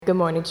Good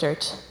morning,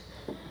 church.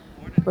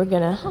 We're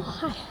gonna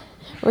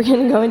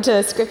go into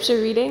a scripture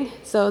reading.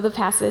 So the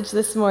passage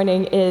this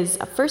morning is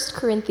 1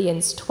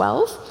 Corinthians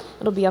 12.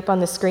 It'll be up on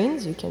the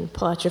screens. You can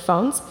pull out your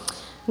phones.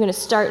 I'm gonna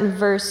start in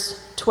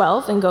verse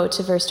 12 and go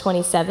to verse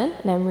 27,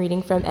 and I'm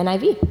reading from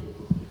NIV.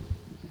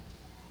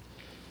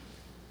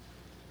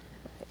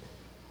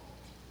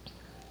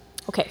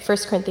 Okay,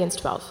 1 Corinthians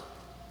 12.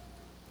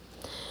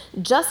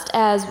 Just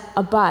as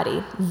a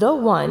body, though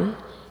one,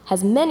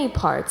 has many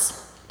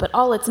parts, but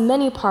all its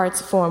many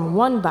parts form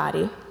one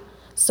body,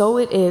 so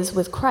it is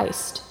with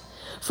Christ.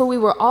 For we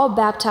were all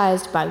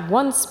baptized by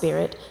one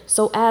Spirit,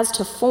 so as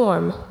to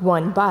form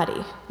one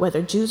body,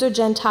 whether Jews or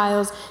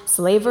Gentiles,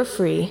 slave or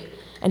free,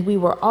 and we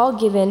were all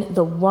given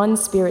the one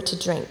Spirit to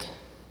drink.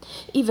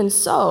 Even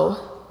so,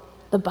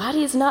 the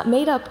body is not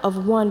made up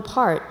of one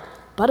part,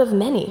 but of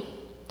many.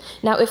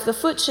 Now, if the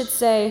foot should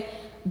say,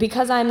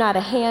 "Because I am not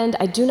a hand,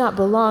 I do not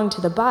belong to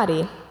the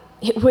body,"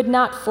 it would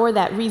not for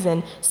that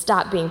reason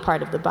stop being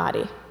part of the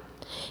body.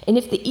 And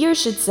if the ear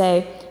should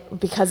say,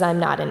 "Because I'm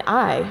not an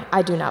eye,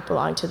 I do not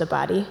belong to the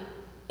body,"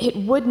 it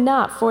would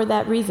not for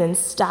that reason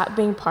stop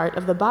being part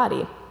of the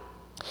body.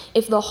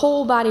 If the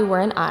whole body were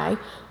an eye,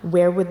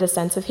 where would the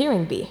sense of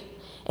hearing be?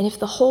 And if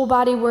the whole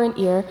body were an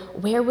ear,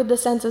 where would the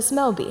sense of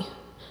smell be?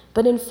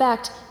 But in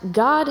fact,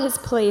 God has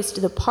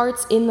placed the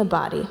parts in the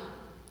body,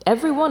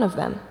 every one of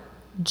them,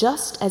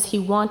 just as he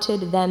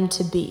wanted them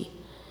to be.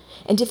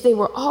 And if they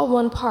were all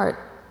one part,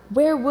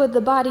 where would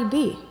the body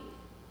be?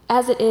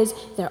 As it is,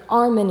 there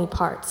are many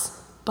parts,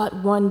 but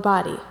one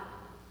body.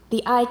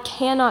 The eye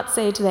cannot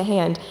say to the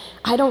hand,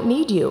 "I don't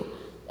need you,"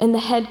 and the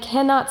head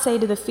cannot say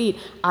to the feet,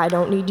 "I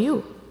don't need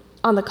you."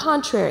 On the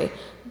contrary,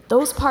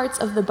 those parts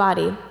of the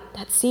body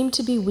that seem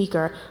to be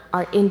weaker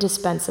are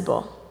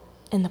indispensable.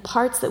 And the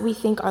parts that we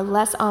think are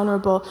less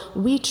honorable,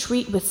 we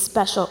treat with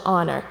special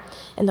honor.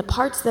 And the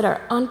parts that are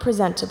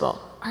unpresentable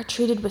are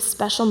treated with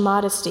special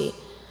modesty,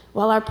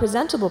 while our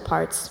presentable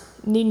parts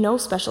need no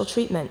special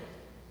treatment.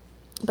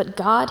 But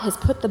God has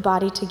put the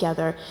body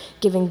together,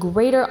 giving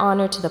greater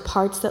honor to the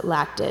parts that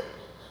lacked it,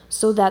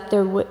 so that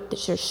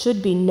there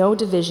should be no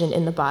division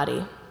in the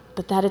body,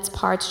 but that its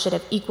parts should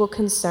have equal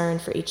concern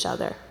for each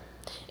other.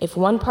 If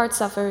one part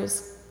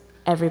suffers,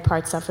 every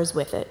part suffers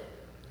with it.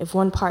 If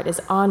one part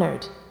is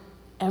honored,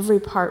 every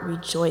part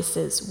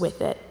rejoices with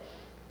it.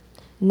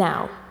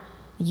 Now,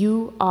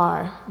 you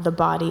are the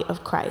body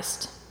of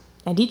Christ,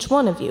 and each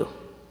one of you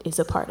is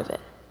a part of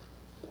it.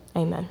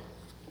 Amen.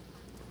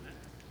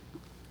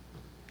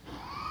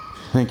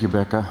 Thank you,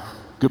 Becca.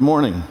 Good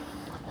morning.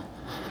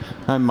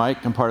 I'm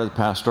Mike. I'm part of the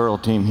pastoral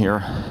team here.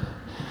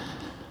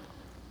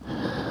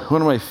 One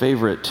of my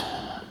favorite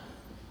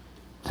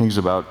things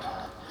about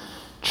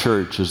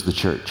church is the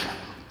church.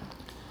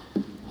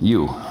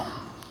 You.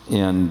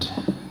 And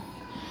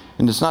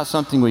it's not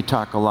something we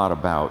talk a lot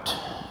about.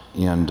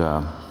 And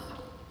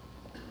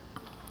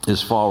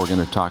this fall we're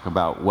going to talk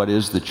about what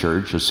is the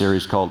church, a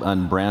series called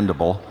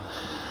Unbrandable.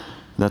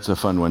 That's a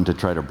fun one to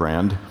try to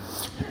brand.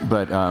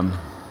 But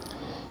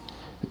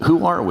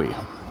who are we?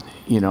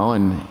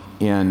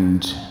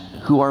 And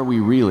who are we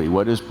really?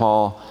 Why does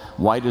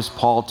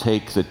Paul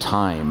take the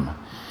time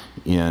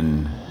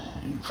in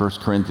 1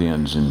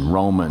 Corinthians and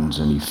Romans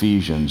and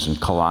Ephesians and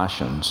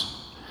Colossians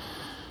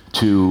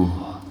to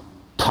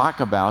talk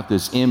about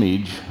this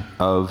image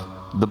of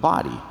the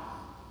body?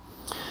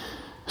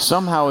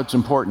 Somehow it's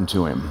important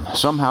to him.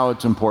 Somehow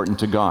it's important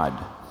to God.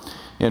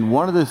 And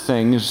one of the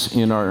things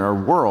in our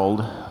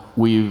world,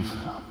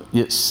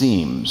 it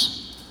seems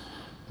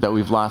that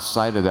we've lost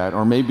sight of that,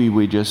 or maybe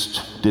we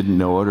just didn't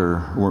know it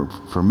or weren't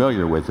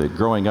familiar with it.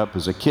 Growing up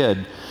as a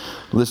kid,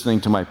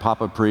 listening to my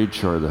papa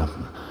preach or the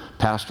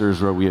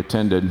pastors where we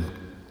attended,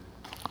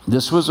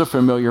 this was a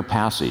familiar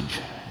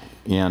passage.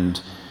 And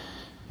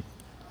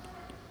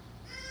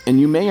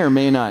you may or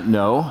may not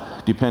know,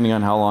 depending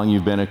on how long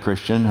you've been a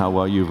Christian, how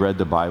well you've read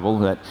the Bible,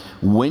 that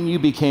when you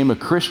became a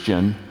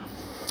Christian,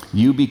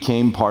 you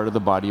became part of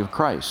the body of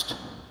Christ.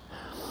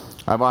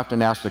 I've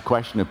often asked the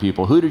question to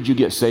people, who did you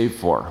get saved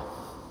for?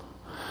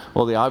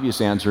 Well, the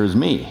obvious answer is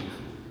me.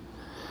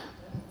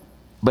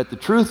 But the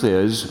truth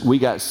is, we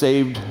got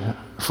saved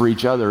for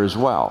each other as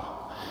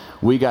well.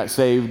 We got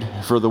saved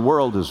for the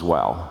world as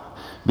well.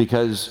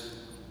 Because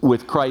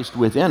with Christ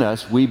within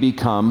us, we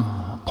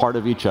become part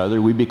of each other.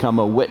 We become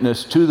a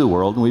witness to the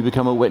world, and we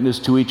become a witness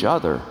to each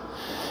other.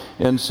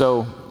 And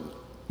so,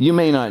 you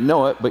may not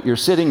know it, but you're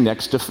sitting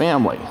next to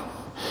family.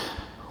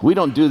 We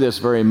don't do this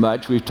very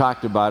much. We've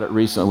talked about it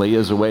recently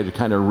as a way to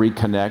kind of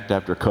reconnect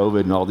after COVID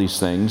and all these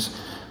things.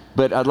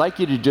 But I'd like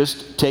you to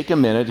just take a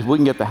minute, if we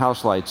can get the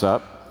house lights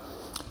up,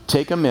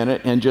 take a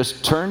minute and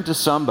just turn to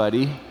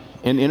somebody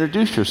and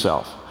introduce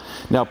yourself.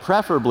 Now,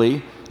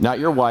 preferably, not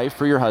your wife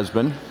or your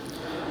husband,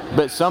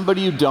 but somebody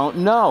you don't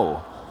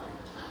know.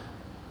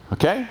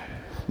 Okay?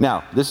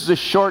 Now, this is a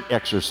short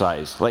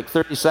exercise, like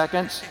 30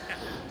 seconds.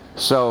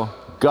 So,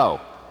 go.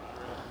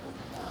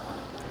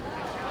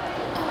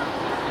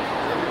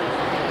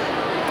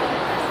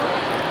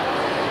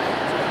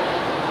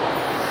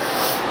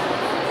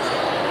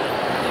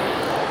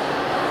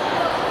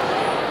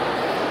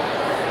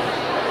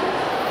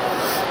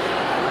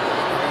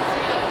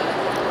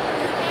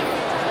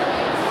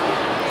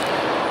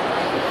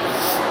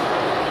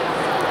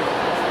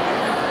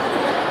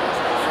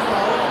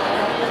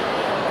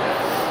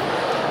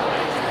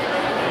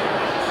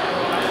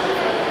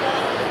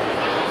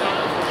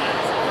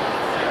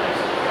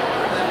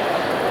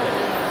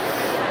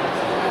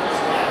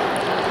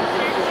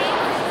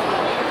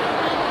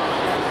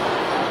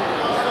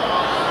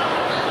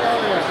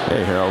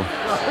 Hey, Harold.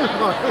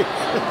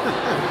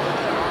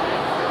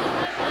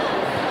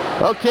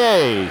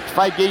 Okay, if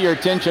I get your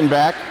attention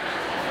back.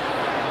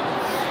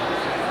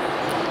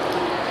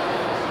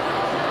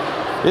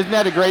 Isn't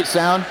that a great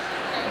sound?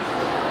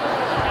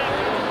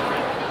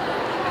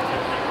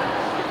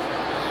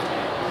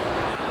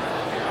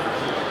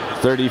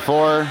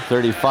 $34,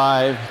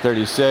 $35,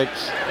 $36.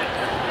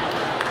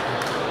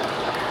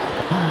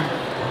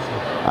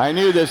 I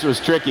knew this was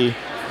tricky.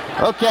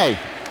 Okay,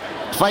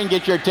 if I can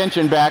get your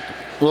attention back,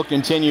 we'll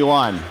continue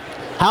on.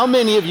 How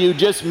many of you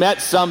just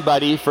met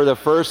somebody for the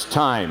first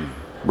time?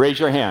 Raise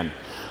your hand.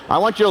 I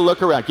want you to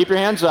look around. Keep your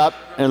hands up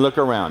and look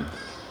around.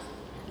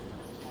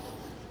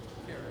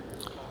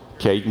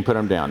 Okay, you can put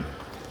them down.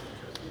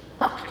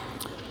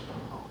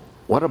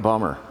 What a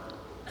bummer.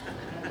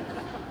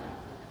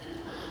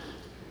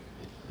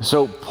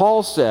 So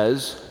Paul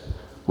says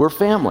we're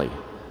family,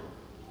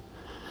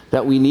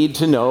 that we need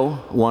to know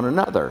one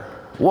another.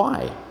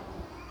 Why?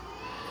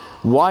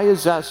 Why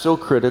is that so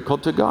critical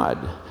to God?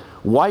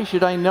 Why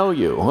should I know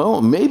you?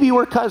 Well, maybe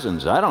we're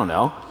cousins. I don't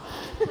know.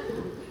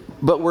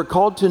 But we're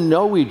called to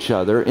know each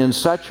other in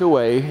such a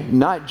way,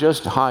 not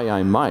just, hi,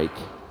 I'm Mike,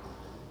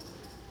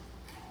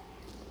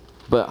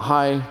 but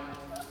hi,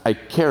 I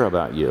care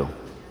about you.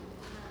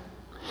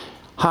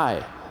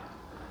 Hi,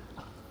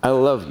 I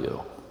love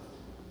you.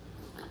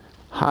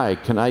 Hi,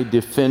 can I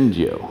defend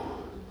you?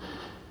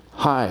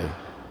 Hi,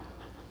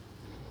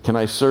 can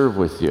I serve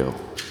with you?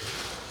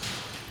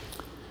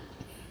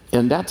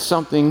 And that's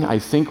something I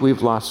think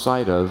we've lost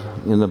sight of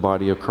in the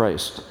body of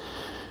Christ.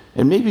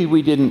 And maybe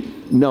we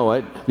didn't know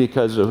it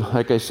because of,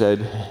 like I said,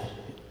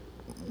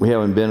 we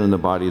haven't been in the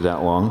body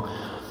that long.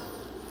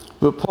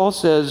 But Paul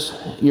says,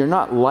 you're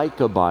not like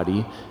a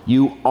body,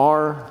 you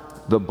are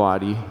the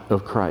body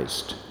of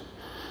Christ.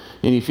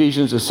 In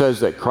Ephesians it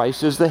says that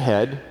Christ is the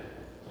head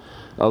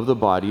of the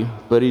body,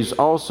 but he's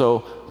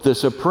also the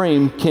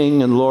supreme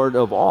king and Lord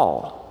of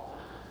all.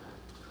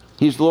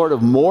 He's Lord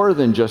of more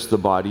than just the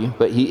body,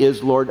 but he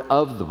is Lord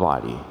of the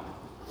body.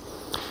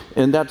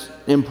 And that's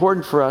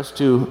important for us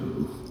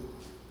to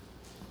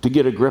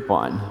get a grip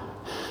on.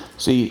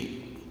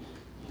 See,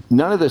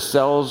 none of the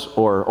cells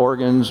or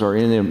organs or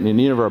in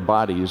any of our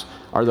bodies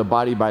are the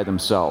body by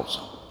themselves.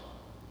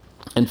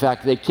 In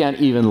fact, they can't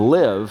even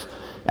live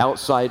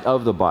outside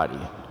of the body.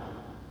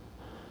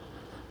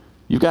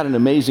 You've got an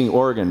amazing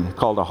organ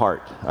called a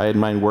heart. I had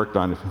mine worked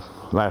on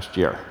last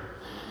year.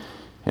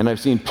 And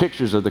I've seen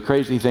pictures of the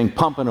crazy thing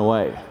pumping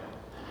away.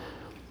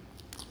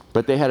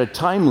 But they had a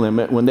time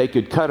limit when they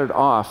could cut it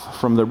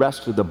off from the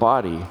rest of the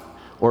body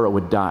or it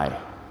would die.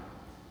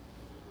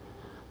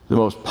 The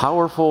most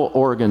powerful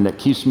organ that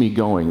keeps me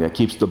going, that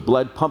keeps the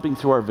blood pumping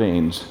through our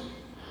veins,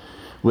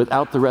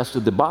 without the rest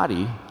of the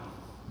body,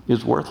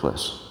 is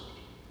worthless.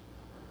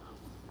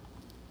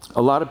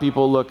 A lot of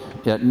people look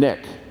at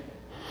Nick,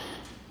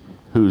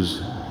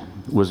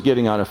 was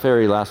getting on a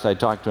ferry last. I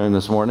talked to him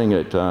this morning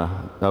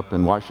up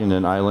in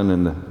Washington Island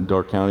in the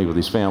Door County with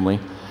his family.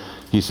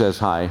 He says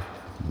hi,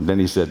 then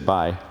he said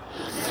bye.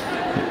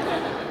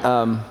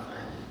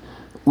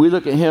 We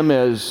look at him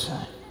as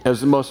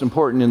the most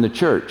important in the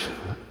church.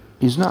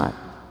 He's not.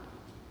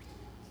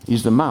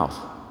 He's the mouth.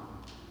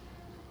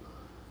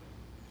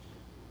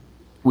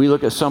 We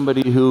look at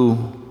somebody who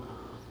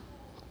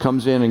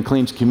comes in and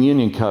cleans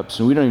communion cups,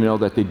 and we don't even know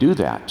that they do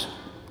that.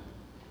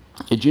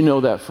 Did you know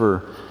that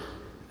for,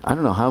 I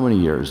don't know how many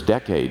years,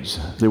 decades,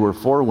 there were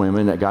 4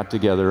 women that got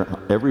together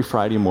every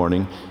Friday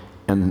morning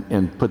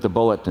and put the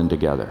bulletin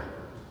together?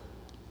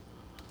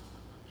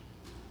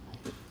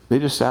 They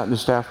just sat in the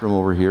staff room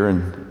over here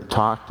and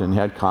talked and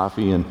had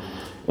coffee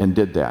and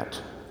did that.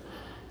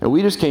 And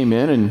we just came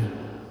in and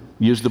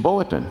used the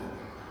bulletin.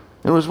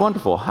 And it was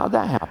wonderful. How'd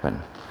that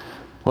happen?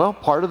 Well,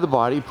 part of the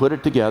body put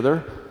it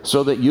together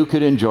so that you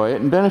could enjoy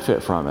it and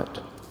benefit from it.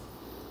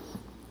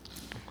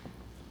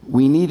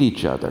 We need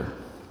each other.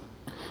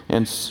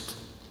 And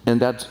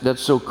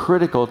that's so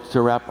critical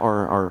to wrap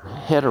our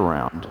head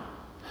around.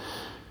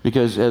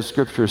 Because as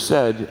Scripture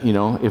said,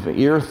 if an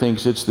ear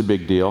thinks it's the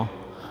big deal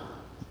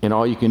and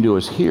all you can do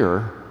is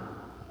hear,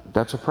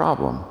 that's a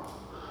problem.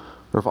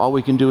 Or if all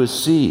we can do is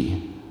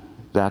see,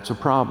 that's a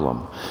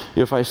problem.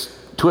 If I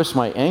twist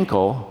my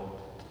ankle,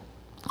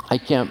 I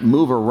can't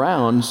move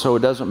around, so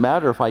it doesn't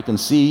matter if I can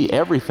see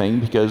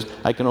everything because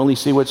I can only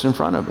see what's in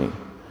front of me.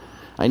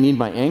 I need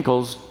my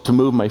ankles to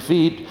move my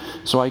feet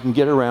so I can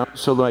get around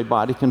so that my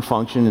body can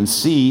function and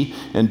see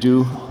and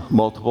do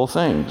multiple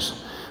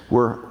things.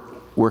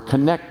 We're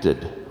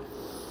connected.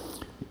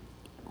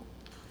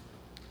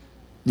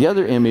 The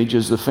other image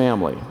is the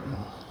family.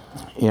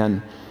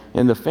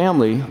 And the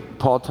family,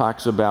 Paul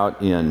talks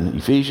about in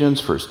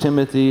Ephesians, 1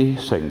 Timothy,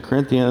 2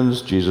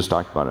 Corinthians. Jesus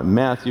talked about it in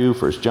Matthew.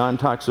 1 John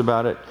talks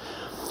about it.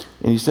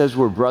 And he says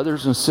we're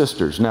brothers and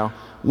sisters. Now,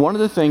 one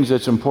of the things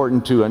that's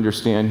important to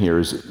understand here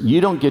is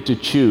you don't get to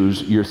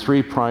choose your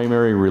 3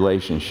 primary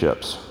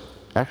relationships.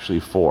 Actually,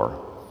 4.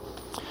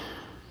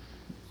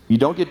 You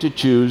don't get to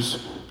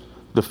choose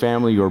the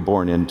family you're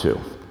born into.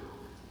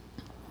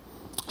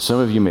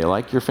 Some of you may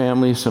like your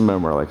family. Some of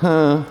them are like,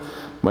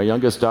 my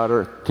youngest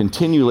daughter,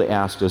 continually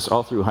asked us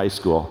all through high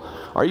school,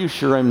 "Are you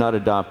sure I'm not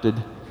adopted?"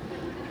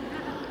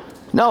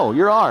 "No,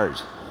 you're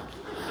ours.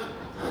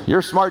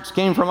 Your smarts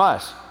came from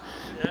us."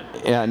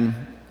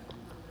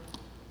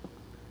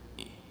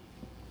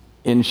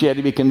 And she had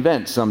to be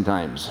convinced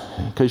sometimes,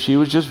 because she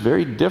was just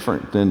very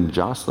different than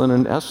Jocelyn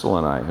and Essel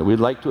and I. We'd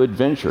like to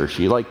adventure.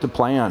 She liked to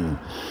plan.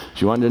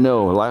 She wanted to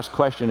know. The last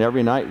question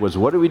every night was,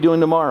 "What are we doing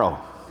tomorrow?"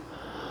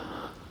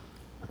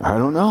 "I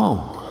don't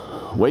know.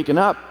 Waking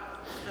up."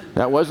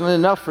 That wasn't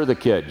enough for the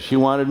kid. She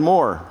wanted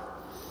more.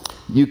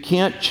 You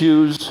can't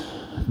choose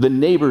the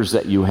neighbors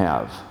that you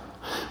have.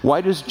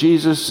 Why does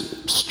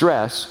Jesus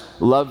stress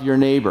love your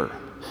neighbor?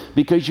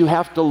 Because you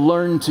have to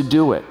learn to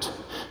do it.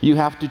 You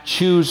have to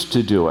choose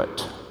to do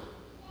it.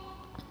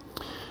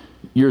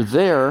 You're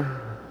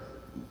there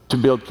to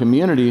build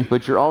community,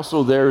 but you're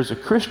also there as a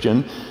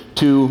Christian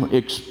to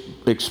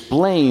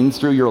explain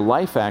through your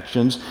life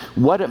actions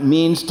what it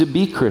means to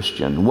be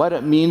Christian, what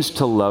it means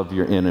to love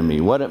your enemy,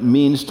 what it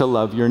means to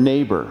love your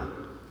neighbor.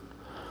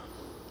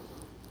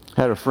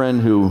 I had a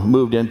friend who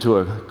moved into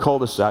a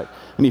cul-de-sac,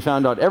 and he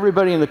found out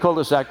everybody in the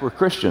cul-de-sac were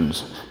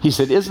Christians. He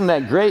said, "Isn't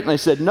that great?" And I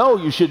said, "No,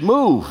 you should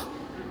move.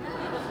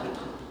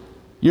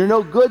 You're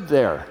no good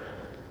there.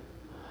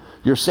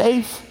 You're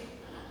safe,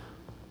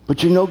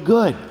 but you're no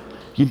good.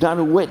 You're not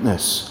a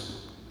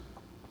witness."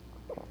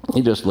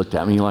 He just looked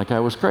at me like I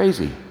was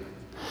crazy.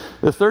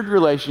 The third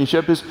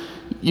relationship is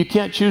you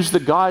can't choose the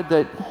God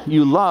that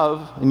you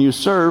love and you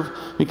serve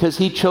because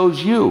he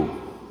chose you.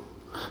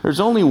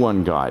 There's only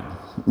one God,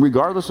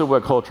 regardless of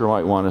what culture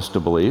might want us to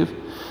believe.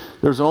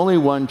 There's only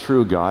one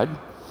true God,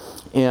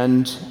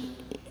 and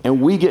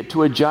we get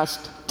to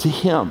adjust to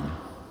him.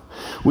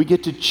 We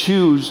get to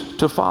choose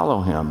to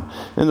follow him.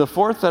 And the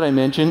fourth that I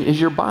mentioned is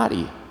your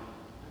body.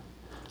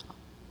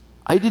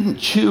 I didn't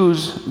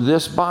choose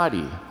this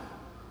body.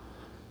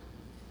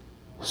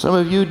 Some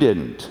of you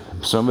didn't.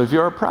 Some of you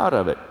are proud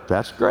of it.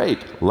 That's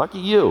great. Lucky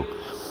you.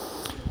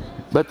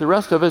 But the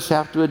rest of us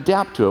have to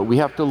adapt to it. We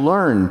have to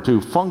learn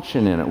to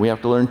function in it. We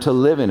have to learn to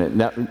live in it.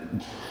 And that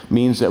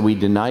means that we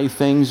deny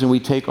things and we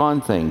take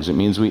on things. It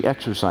means we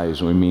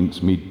exercise. It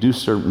means we do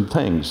certain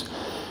things.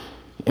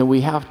 And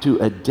we have to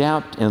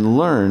adapt and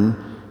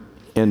learn.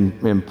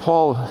 And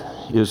Paul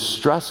is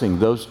stressing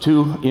those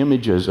two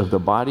images of the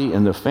body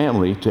and the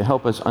family to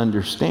help us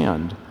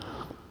understand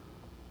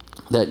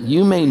that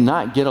you may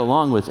not get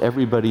along with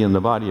everybody in the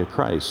body of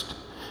Christ.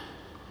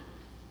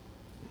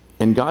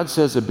 And God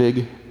says a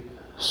big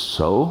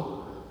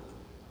 "so?"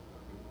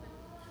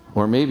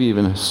 Or maybe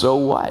even "so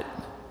what?"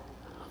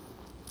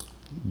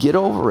 Get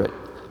over it.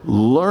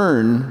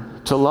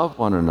 Learn to love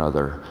one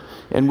another.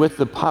 And with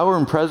the power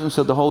and presence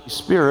of the Holy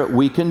Spirit,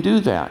 we can do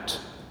that.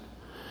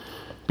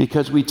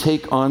 Because we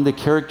take on the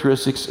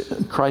characteristics,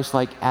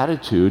 Christ-like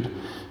attitude,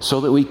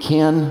 so that we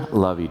can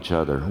love each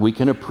other. We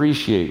can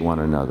appreciate one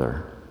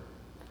another.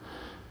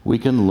 We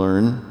can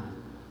learn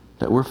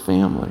that we're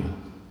family.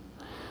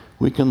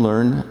 We can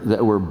learn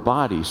that we're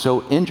body,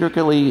 so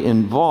intricately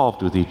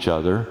involved with each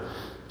other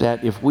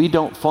that if we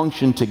don't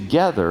function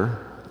together,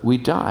 we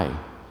die.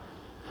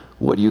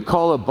 What do you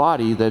call a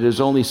body that is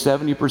only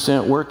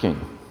 70% working?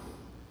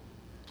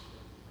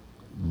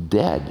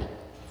 Dead.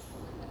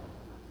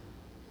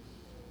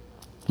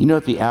 You know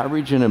what the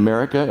average in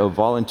America of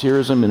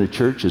volunteerism in a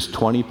church is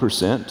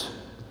 20%?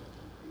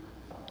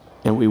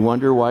 And we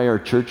wonder why our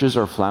churches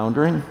are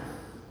floundering?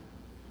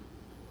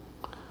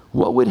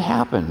 What would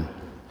happen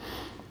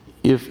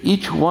if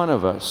each one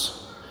of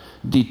us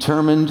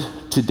determined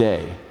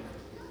today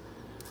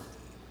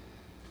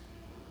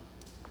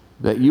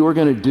that you were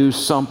going to do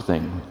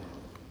something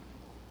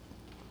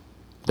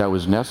that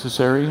was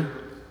necessary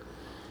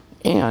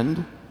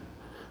and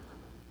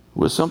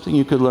was something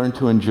you could learn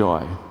to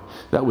enjoy,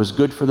 that was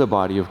good for the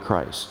body of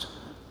Christ?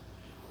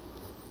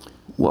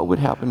 What would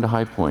happen to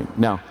High Point?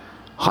 Now,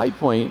 High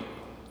Point,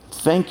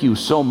 thank you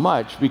so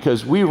much,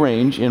 because we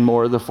range in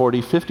more of the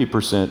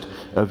 40-50%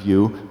 of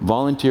you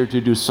volunteer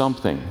to do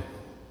something.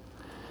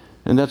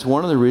 And that's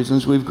one of the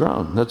reasons we've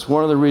grown. That's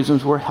one of the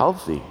reasons we're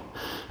healthy.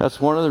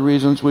 That's one of the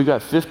reasons we've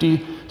got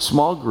 50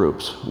 small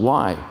groups.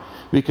 Why?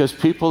 Because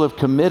people have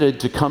committed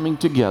to coming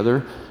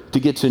together to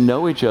get to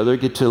know each other,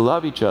 get to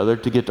love each other,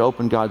 to get to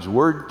open God's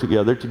Word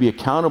together, to be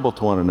accountable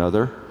to one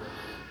another,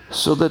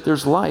 so that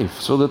there's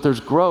life, so that there's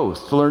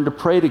growth, to learn to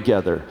pray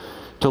together,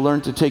 to learn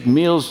to take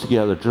meals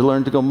together, to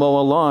learn to go mow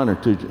a lawn or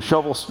to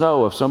shovel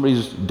snow if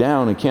somebody's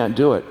down and can't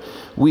do it.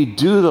 We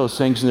do those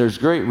things and there's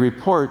great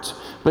reports,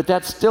 but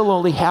that's still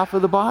only half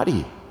of the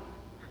body.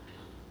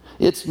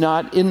 It's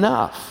not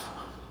enough.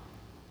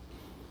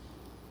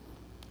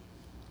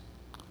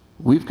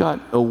 We've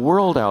got a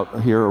world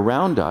out here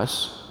around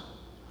us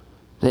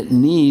that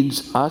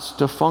needs us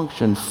to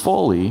function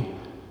fully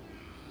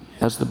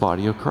as the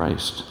body of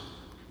Christ.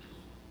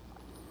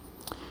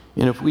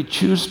 And if we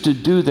choose to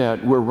do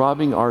that, we're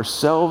robbing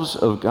ourselves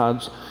of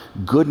God's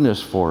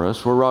goodness for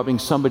us. We're robbing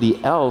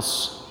somebody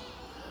else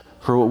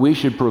for what we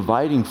should be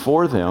providing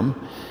for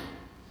them.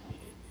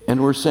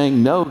 And we're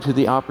saying no to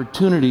the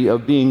opportunity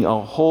of being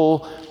a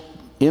whole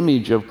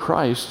image of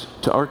Christ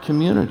to our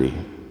community.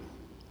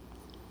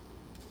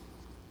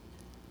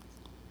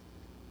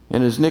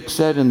 And as Nick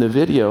said in the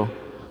video,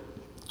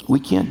 we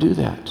can't do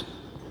that.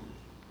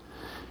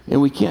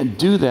 And we can't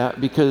do that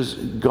because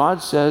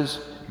God says,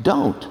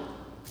 don't.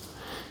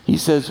 He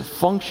says,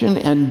 function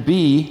and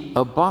be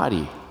a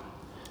body.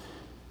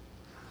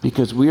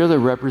 Because we are the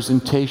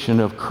representation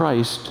of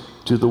Christ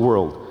to the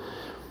world.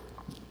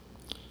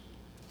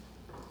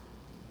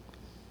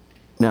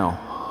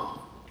 Now,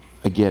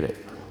 I get it.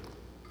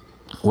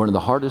 One of the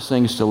hardest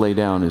things to lay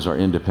down is our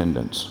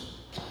independence.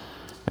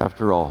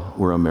 After all,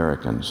 we're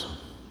Americans.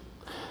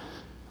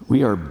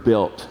 We are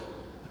built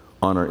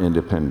on our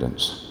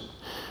independence.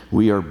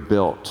 We are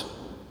built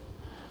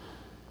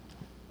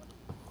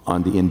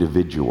on the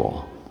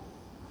individual,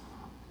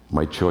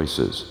 my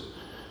choices,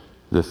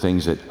 the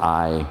things that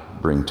I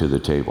bring to the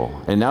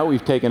table. And now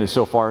we've taken it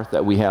so far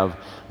that we have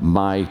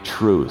my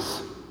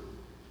truth.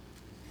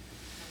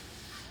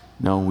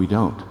 No, we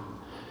don't.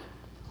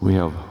 We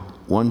have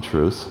one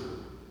truth,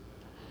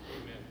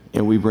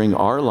 and we bring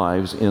our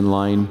lives in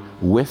line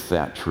with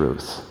that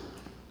truth.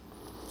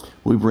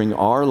 We bring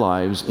our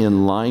lives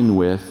in line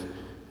with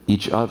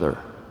each other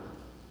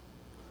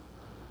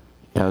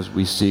as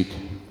we seek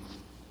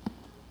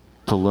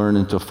to learn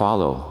and to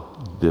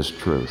follow this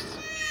truth.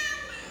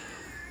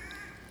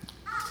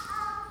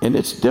 And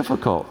it's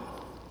difficult.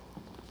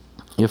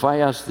 If I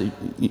ask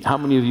how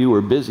many of you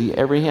are busy,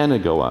 every hand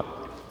would go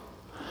up.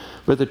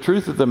 But the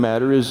truth of the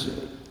matter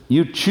is,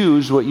 you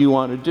choose what you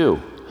want to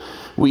do.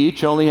 We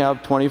each only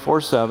have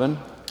 24/7.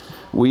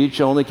 We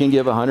each only can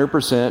give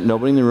 100%.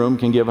 Nobody in the room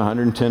can give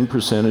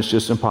 110%. It's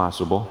just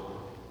impossible.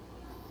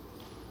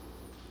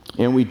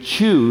 And we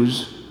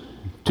choose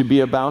to be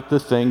about the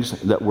things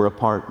that we're a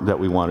part that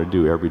we want to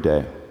do every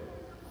day.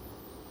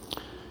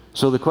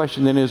 So the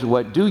question then is,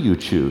 what do you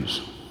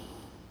choose?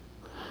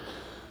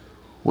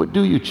 What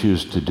do you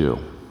choose to do?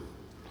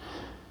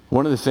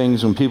 One of the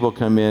things when people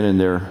come in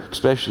and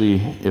especially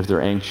if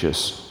they're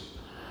anxious,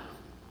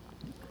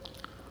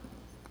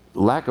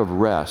 lack of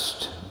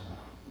rest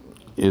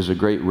is a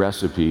great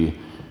recipe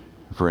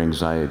for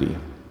anxiety.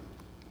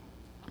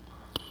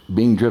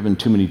 Being driven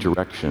too many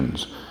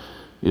directions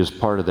is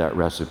part of that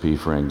recipe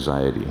for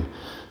anxiety.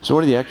 So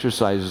one of the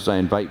exercises I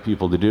invite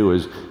people to do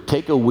is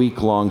take a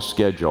week-long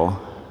schedule,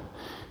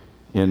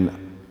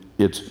 and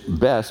it's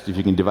best if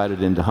you can divide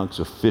it into hunks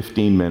of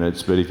 15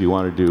 minutes, but if you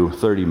want to do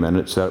 30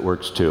 minutes, that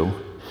works too.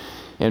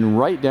 And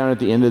write down at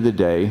the end of the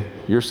day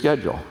your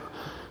schedule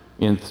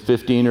in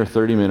 15 or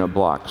 30-minute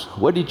blocks.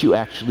 What did you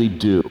actually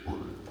do?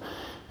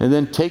 And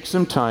then take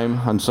some time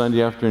on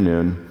Sunday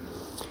afternoon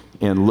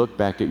and look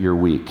back at your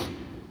week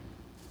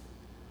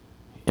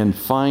and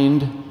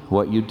find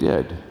what you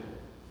did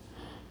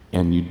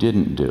and you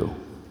didn't do.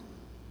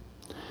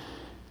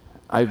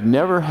 I've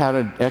never had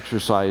an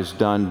exercise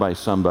done by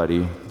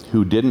somebody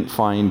who didn't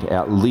find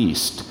at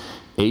least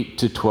 8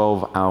 to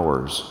 12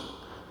 hours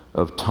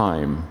of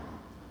time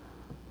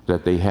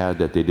that they had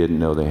that they didn't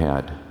know they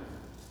had.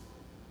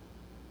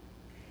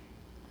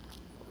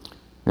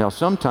 Now,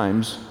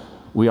 sometimes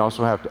we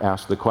also have to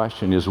ask the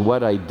question, is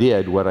what I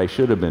did what I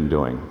should have been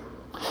doing?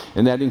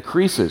 And that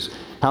increases.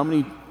 How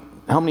many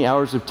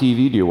hours of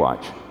TV do you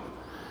watch?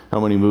 How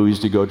many movies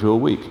do you go to a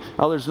week?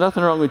 Oh, there's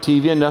nothing wrong with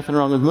TV and nothing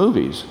wrong with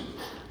movies,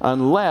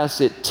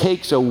 unless it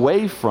takes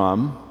away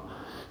from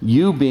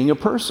you being a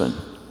person.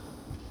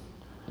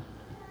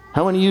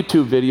 How many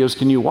YouTube videos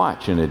can you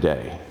watch in a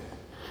day?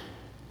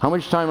 How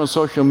much time on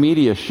social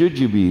media should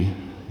you be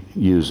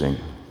using?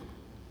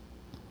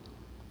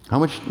 How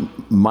much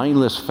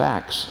mindless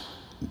facts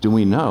do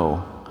we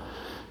know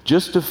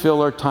just to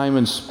fill our time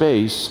and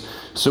space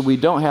so we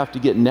don't have to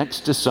get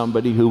next to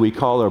somebody who we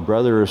call our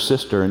brother or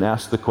sister and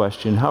ask the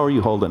question, how are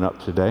you holding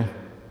up today?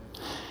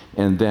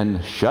 And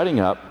then shutting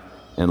up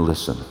and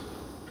listen.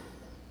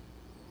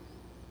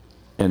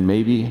 And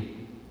maybe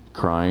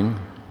crying,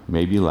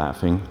 maybe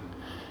laughing,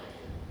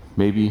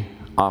 maybe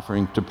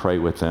offering to pray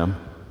with them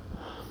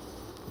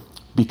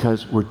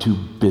because we're too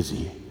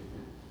busy.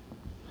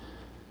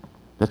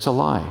 That's a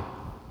lie.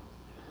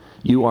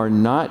 You are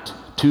not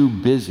too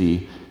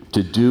busy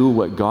to do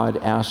what God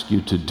asked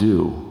you to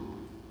do.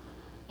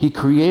 He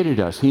created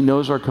us. He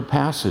knows our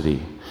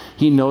capacity.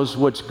 He knows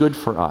what's good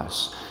for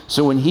us.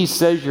 So when He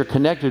says you're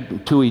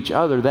connected to each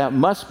other, that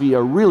must be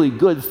a really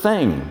good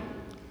thing.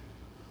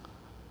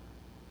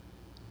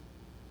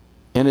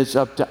 And it's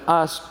up to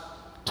us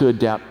to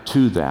adapt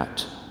to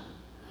that.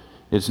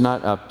 It's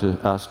not up to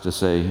us to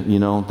say,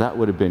 that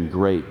would have been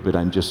great, but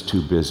I'm just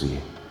too busy.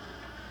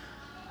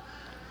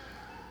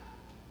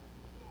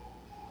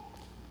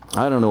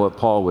 I don't know what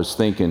Paul was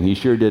thinking. He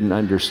sure didn't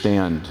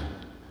understand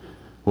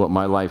what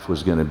my life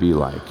was going to be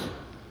like.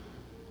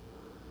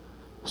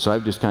 So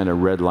I've just kind of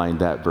redlined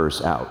that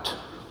verse out.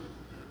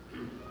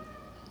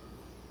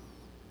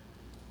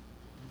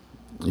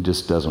 It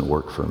just doesn't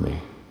work for me.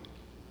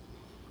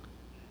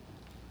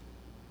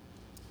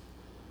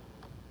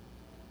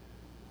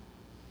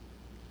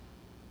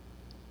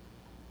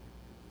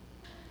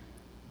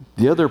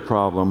 The other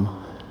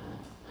problem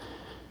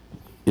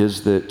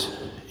is that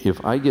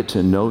if I get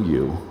to know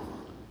you,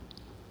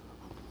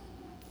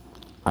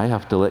 I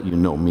have to let you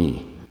know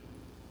me.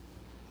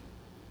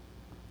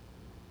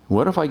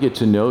 What if I get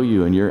to know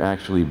you and you're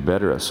actually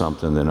better at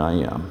something than I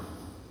am?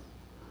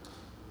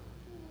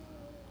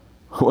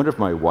 What if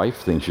my wife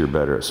thinks you're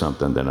better at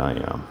something than I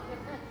am?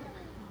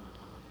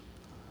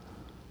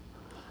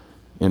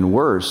 And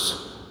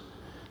worse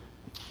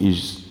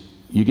is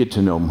you get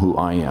to know who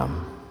I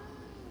am.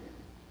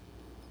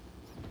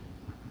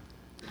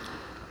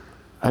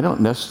 I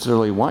don't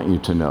necessarily want you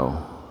to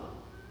know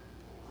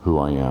who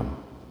I am.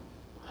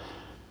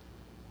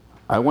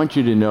 I want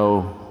you to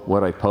know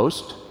what I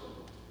post.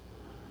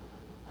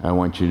 I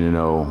want you to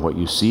know what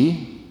you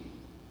see,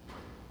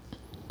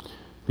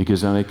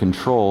 because then I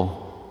control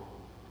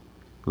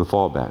the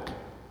fallback.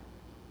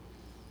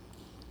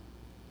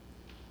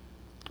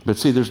 But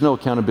see, there's no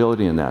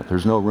accountability in that.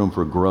 There's no room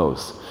for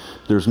growth.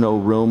 There's no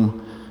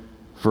room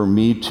for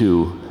me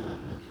to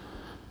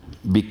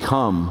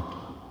become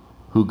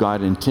who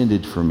God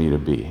intended for me to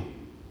be.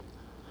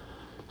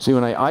 See,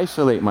 when I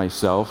isolate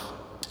myself,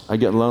 I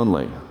get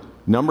lonely.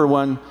 Number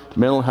one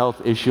mental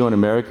health issue in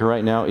America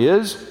right now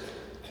is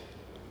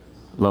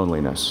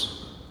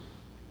loneliness.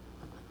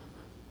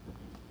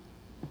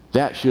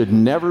 That should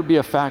never be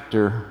a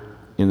factor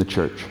in the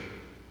church.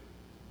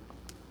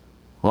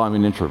 Well, I'm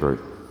an introvert.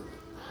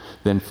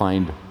 Then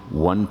find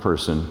one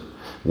person,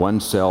 one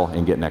cell,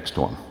 and get next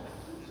to them.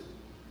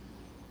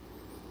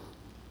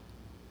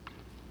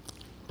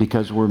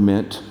 Because we're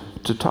meant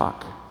to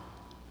talk.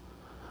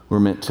 We're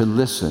meant to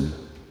listen.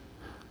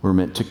 We're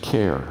meant to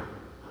care.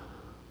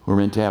 We're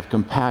meant to have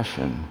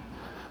compassion.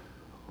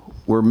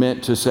 We're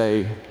meant to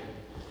say,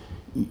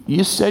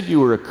 you said you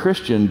were a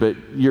Christian, but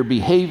your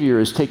behavior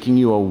is taking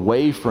you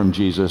away from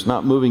Jesus,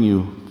 not moving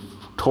you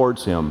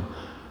towards him.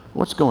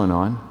 What's going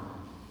on?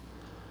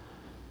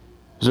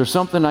 Is there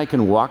something I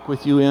can walk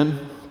with you in?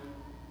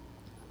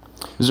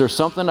 Is there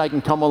something I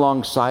can come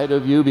alongside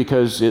of you,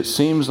 because it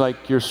seems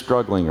like you're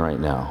struggling right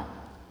now?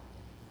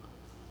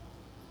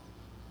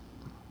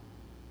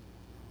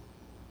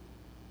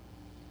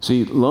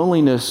 See,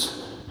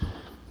 loneliness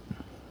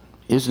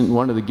isn't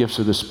one of the gifts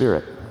of the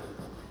Spirit.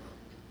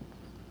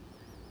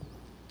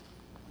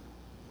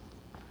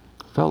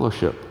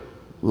 Fellowship,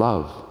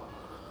 love,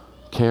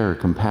 care,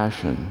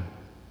 compassion,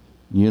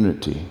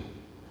 unity.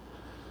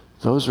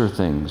 Those are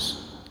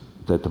things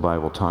that the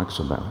Bible talks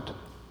about.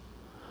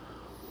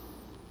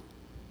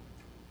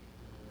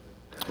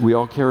 We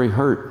all carry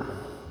hurt,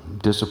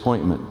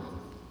 disappointment,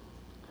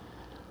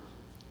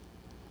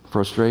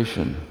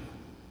 frustration.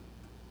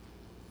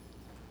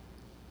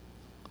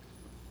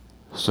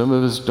 Some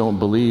of us don't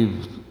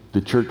believe the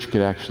church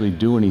could actually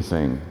do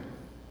anything.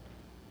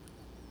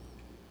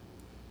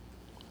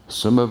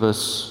 Some of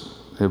us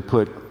have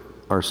put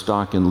our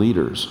stock in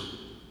leaders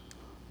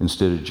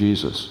instead of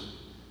Jesus.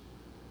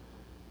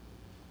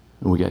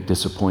 And we got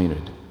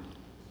disappointed.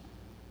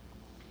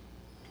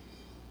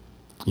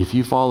 If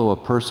you follow a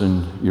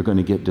person, you're going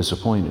to get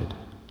disappointed.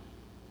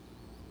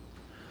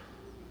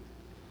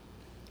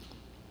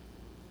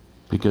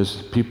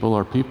 Because people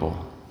are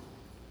people.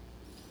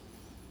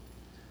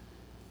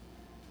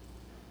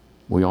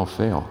 We all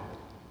fail.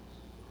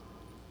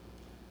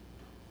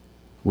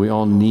 We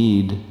all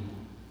need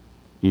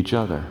each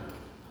other.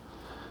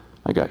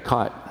 I got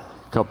caught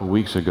a couple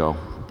weeks ago.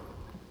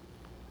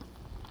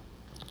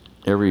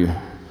 Every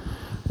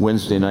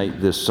Wednesday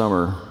night this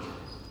summer,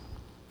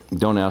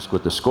 don't ask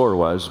what the score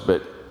was,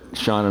 but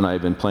Sean and I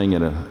have been playing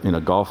in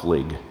a golf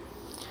league.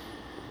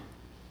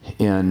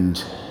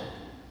 And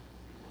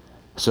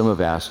some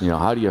have asked,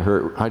 how do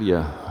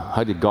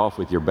you golf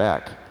with your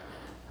back?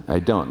 I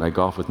don't. I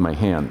golf with my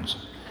hands.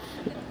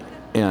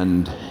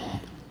 And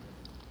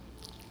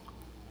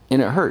it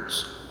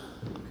hurts.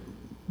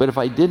 But if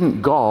I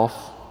didn't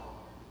golf,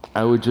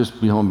 I would just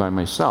be home by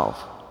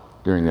myself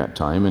during that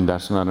time, and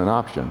that's not an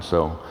option.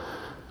 So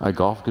I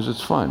golf because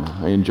it's fun.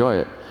 I enjoy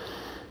it.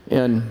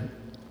 And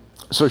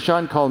so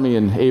Sean called me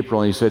in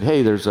April, and he said,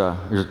 hey, there's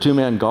a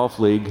two-man golf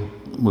league.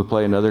 We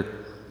play another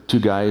two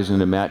guys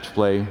in a match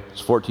play.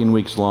 It's 14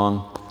 weeks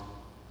long.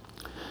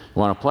 You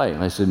want to play?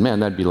 And I said, man,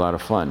 that'd be a lot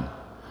of fun.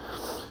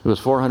 It was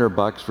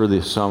 $400 for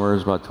the summer. It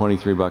was about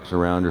 $23 a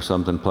round or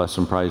something, plus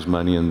some prize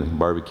money and the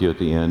barbecue at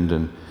the end.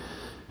 And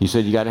he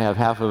said, you got to have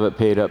half of it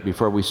paid up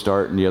before we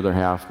start and the other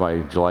half by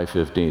July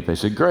 15th. I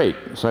said, great.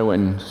 So I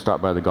went and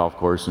stopped by the golf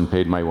course and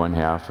paid my one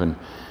half. And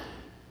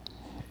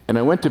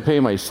I went to pay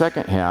my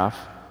second half,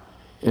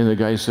 and the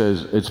guy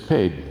says, it's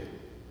paid.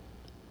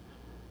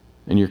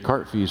 And your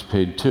cart fee is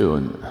paid too.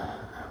 And I'm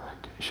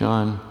like,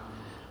 Sean,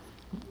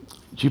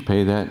 did you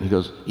pay that? And he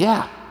goes,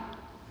 yeah.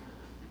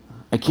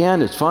 I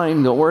can, it's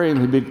fine, don't worry,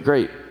 it'll be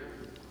great.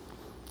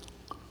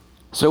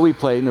 So we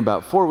played, and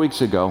about 4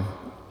 weeks ago,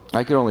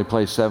 I could only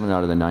play 7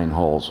 out of the 9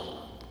 holes.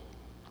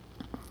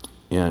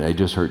 And I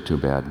just hurt too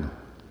bad.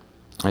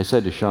 I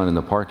said to Sean in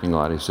the parking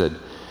lot, I said,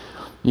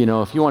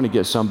 if you want to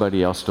get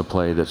somebody else to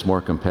play that's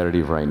more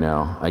competitive right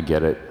now, I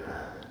get it.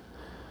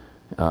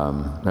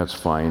 That's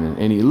fine.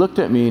 And he looked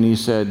at me and he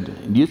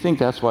said, do you think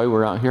that's why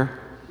we're out here?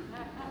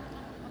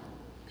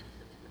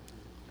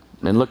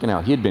 And looking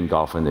out, he'd been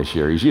golfing this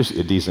year. He's usually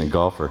a decent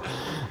golfer.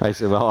 I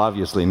said, well,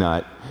 obviously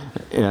not.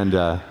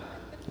 And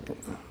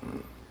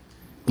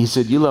he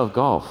said, you love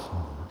golf.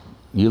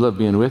 You love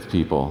being with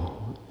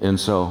people. And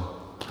so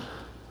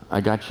I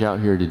got you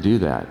out here to do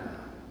that.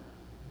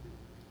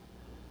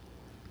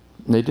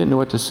 And they didn't know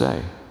what to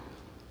say.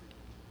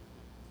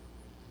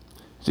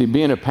 See,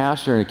 being a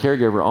pastor and a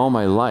caregiver all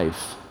my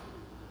life,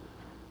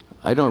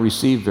 I don't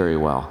receive very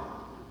well.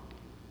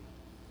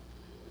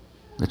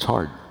 It's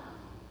hard.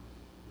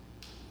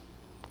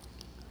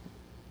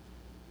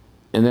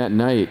 And that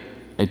night,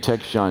 I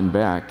text Sean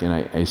back and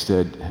I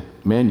said,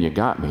 man, you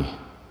got me.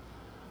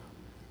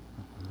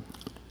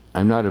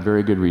 I'm not a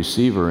very good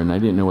receiver, and I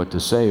didn't know what to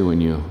say when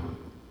you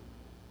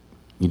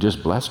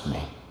just blessed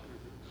me.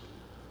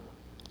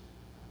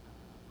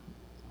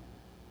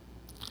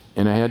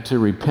 And I had to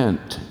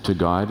repent to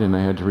God, and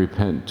I had to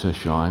repent to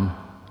Sean,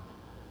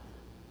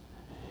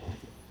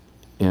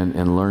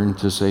 and learn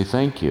to say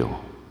thank you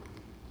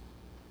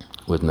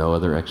with no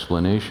other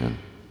explanation,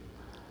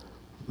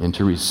 and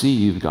to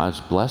receive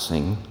God's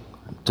blessing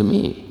to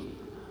me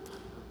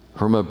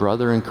from a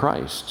brother in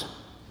Christ.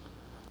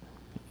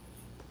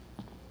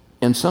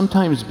 And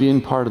sometimes being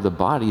part of the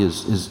body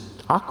is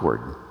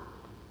awkward.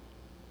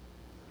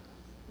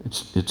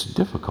 It's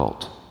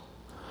difficult.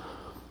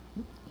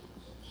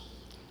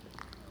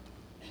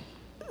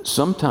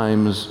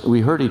 Sometimes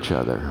we hurt each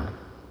other.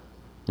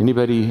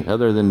 Anybody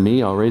other than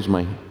me, I'll raise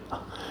my,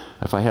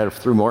 if I had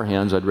 3 more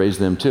hands, I'd raise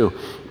them too.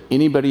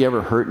 Anybody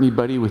ever hurt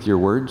anybody with your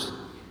words?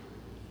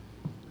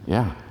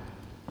 Yeah.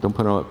 Don't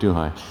put them up too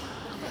high.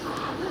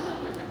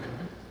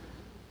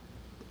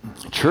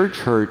 Church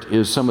hurt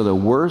is some of the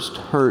worst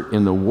hurt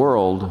in the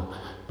world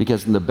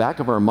because in the back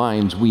of our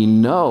minds, we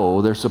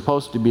know they're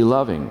supposed to be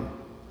loving.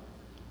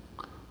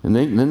 And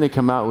then they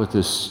come out with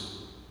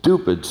this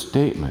stupid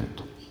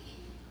statement.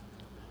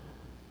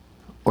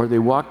 Or they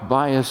walk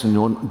by us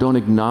and don't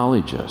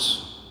acknowledge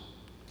us.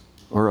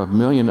 Or a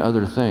million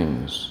other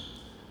things.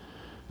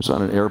 I was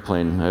on an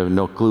airplane. I have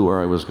no clue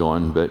where I was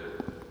going, but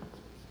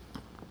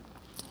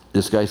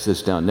this guy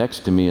sits down next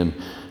to me, and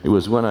it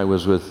was when I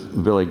was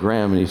with Billy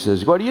Graham, and he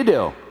says, what do you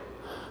do?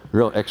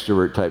 Real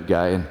extrovert type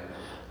guy. And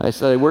I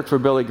said, I work for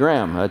Billy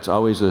Graham. That's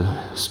always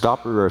a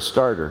stopper or a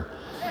starter.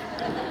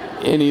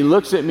 And he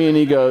looks at me and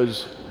he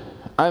goes,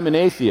 I'm an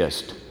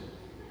atheist.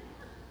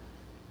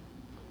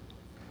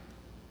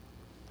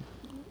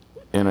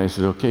 And I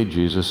said, okay,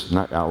 Jesus,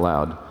 not out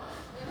loud,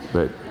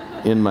 but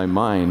in my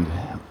mind,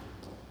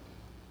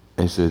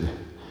 I said,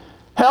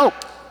 help!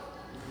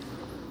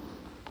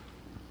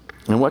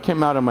 And what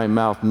came out of my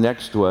mouth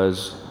next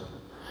was,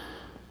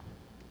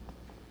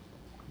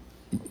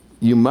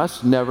 you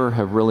must never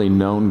have really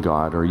known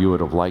God, or you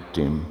would have liked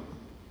him,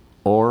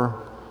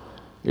 or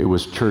it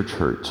was church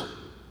hurt.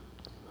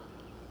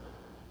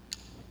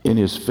 And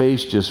his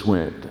face just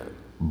went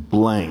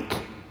blank.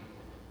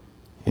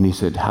 And he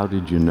said, how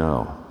did you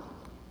know?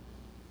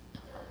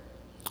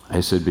 I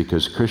said,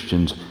 because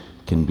Christians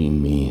can be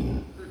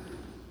mean.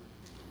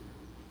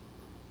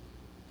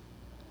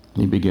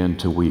 He began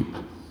to weep.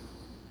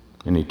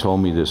 And he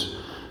told me this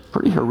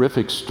pretty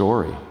horrific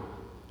story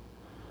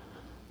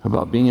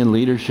about being in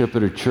leadership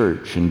at a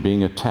church and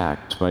being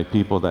attacked by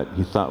people that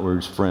he thought were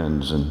his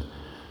friends. And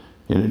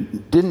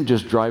it didn't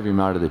just drive him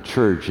out of the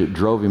church, it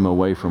drove him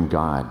away from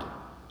God.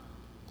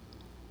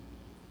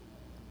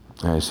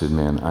 And I said,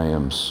 man, I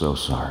am so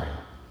sorry.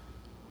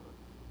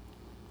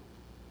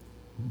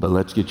 But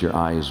let's get your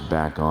eyes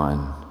back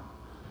on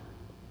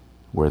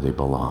where they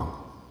belong.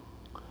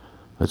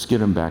 Let's get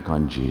them back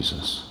on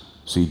Jesus.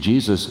 See,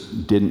 Jesus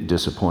didn't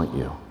disappoint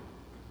you.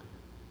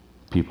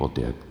 People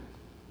did.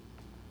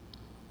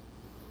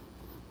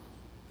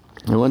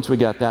 And once we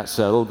got that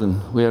settled,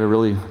 and we had a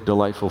really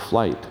delightful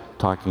flight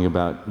talking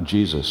about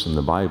Jesus and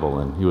the Bible,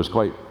 and he was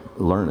quite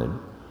learned.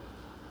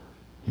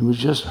 He was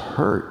just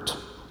hurt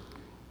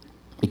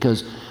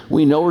because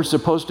we know we're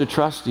supposed to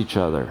trust each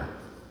other.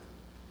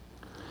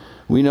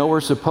 We know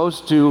we're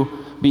supposed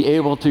to be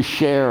able to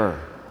share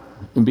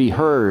and be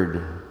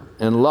heard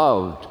and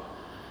loved.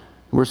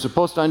 We're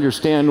supposed to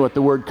understand what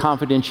the word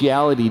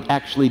confidentiality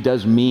actually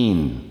does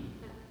mean.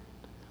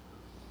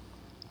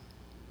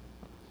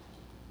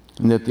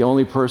 And that the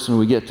only person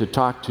we get to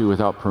talk to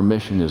without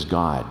permission is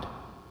God.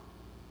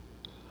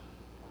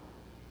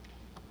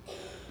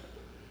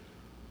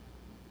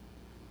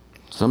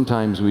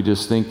 Sometimes we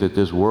just think that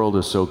this world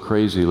is so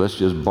crazy, let's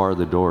just bar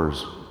the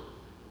doors.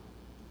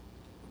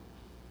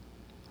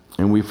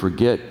 And we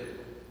forget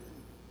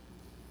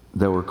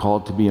that we're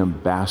called to be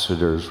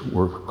ambassadors.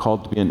 We're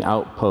called to be an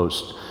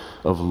outpost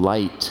of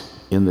light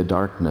in the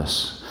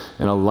darkness.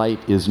 And a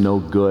light is no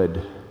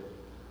good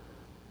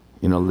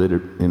in a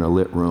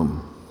lit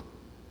room.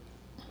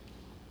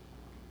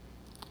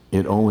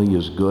 It only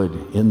is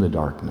good in the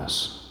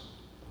darkness.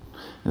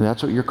 And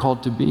that's what you're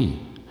called to be.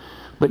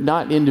 But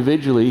not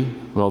individually,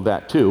 well,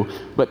 that too,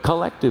 but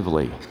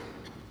collectively.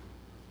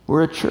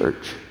 We're a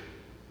church.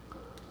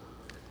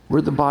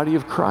 We're the body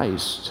of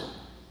Christ.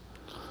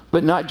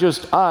 But not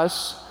just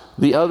us,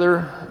 the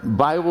other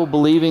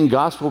Bible-believing,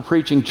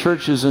 gospel-preaching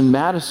churches in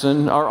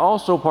Madison are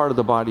also part of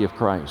the body of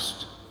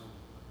Christ.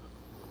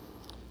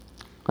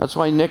 That's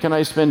why Nick and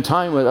I spend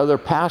time with other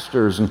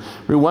pastors, and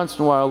every once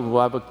in a while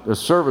we'll have a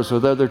service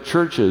with other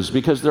churches,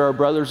 because they're our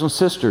brothers and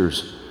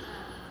sisters.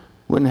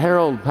 When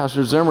Harold,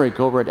 Pastor Zemrick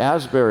over at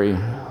Asbury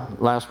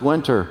last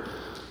winter,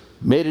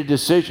 made a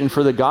decision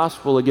for the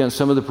gospel against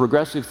some of the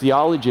progressive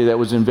theology that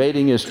was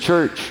invading his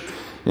church,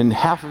 and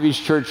half of his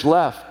church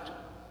left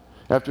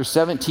after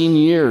 17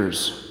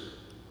 years.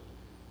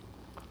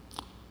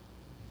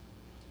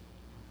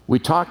 We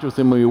talked with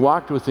him, we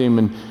walked with him,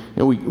 and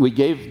we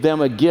gave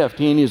them a gift,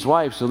 he and his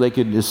wife, so they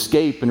could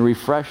escape and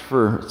refresh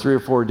for 3 or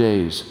 4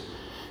 days.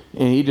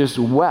 And he just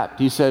wept.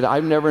 He said,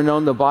 I've never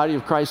known the body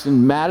of Christ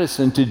in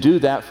Madison to do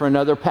that for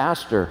another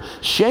pastor.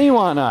 Shame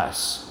on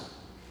us.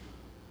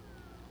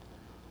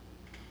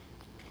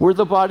 We're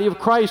the body of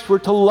Christ. We're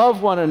to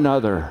love one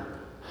another.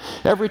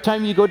 Every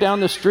time you go down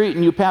the street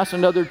and you pass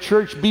another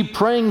church, be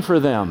praying for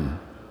them.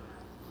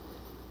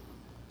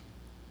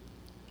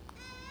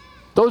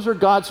 Those are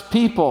God's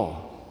people.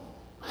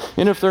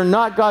 And if they're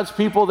not God's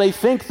people, they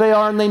think they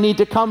are, and they need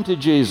to come to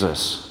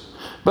Jesus.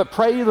 But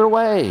pray either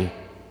way.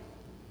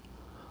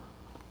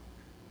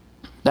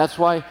 That's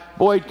why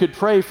Boyd could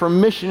pray for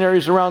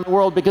missionaries around the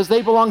world, because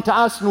they belong to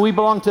us and we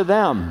belong to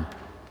them.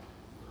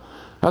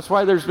 That's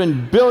why there's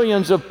been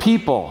billions of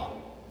people.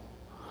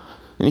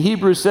 And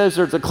Hebrews says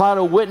there's a cloud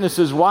of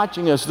witnesses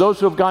watching us, those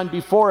who have gone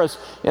before us.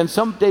 And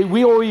someday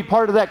we will be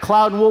part of that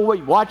cloud, and we'll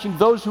be watching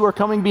those who are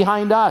coming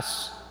behind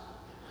us.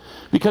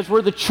 Because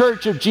we're the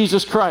church of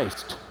Jesus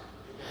Christ.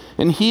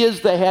 And He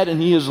is the head,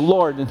 and He is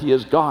Lord, and He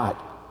is God.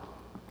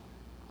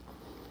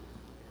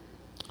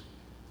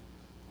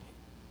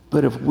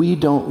 But if we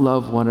don't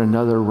love one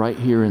another right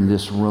here in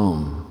this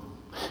room,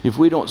 if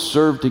we don't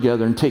serve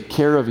together and take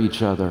care of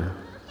each other,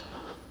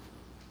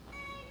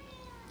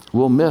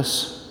 we'll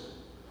miss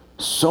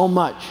so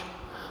much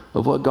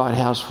of what God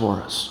has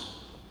for us.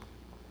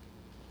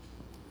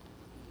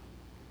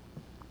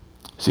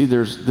 See,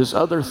 there's this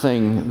other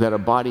thing that a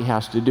body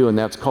has to do, and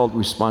that's called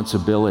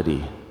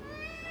responsibility.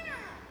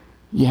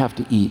 You have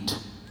to eat.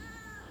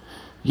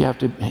 You have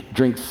to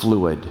drink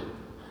fluid,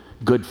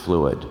 good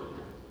fluid.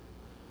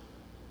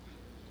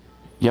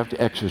 You have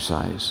to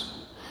exercise.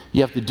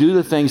 You have to do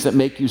the things that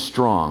make you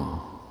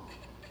strong.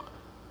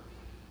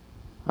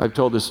 I've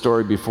told this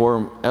story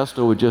before.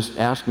 Esther would just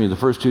ask me the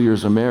first 2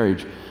 years of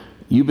marriage,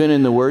 you been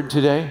in the Word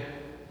today?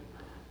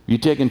 You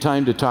taking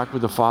time to talk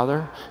with the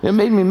Father? It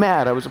made me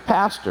mad. I was a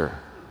pastor.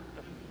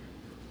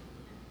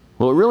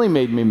 What really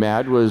made me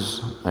mad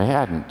was I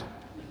hadn't.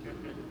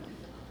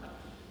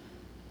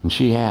 And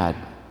she had.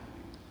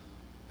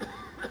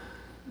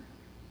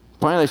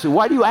 Finally, I said,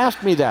 why do you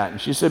ask me that?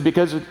 And she said,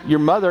 because your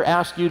mother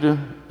asked you to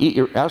eat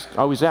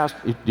always asked,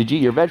 did you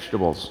eat your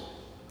vegetables?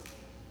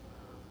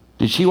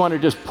 Did she want to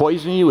just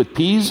poison you with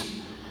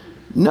peas?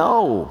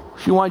 No,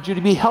 she wanted you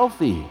to be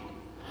healthy.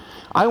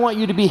 I want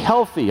you to be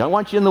healthy. I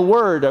want you in the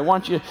Word. I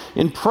want you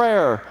in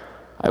prayer.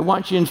 I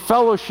want you in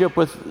fellowship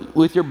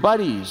with your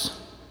buddies,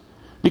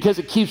 because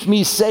it keeps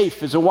me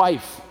safe as a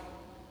wife.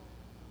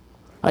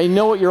 I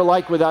know what you're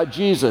like without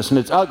Jesus, and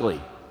it's ugly.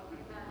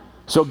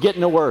 So get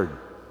in the Word.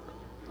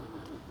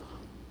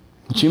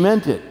 She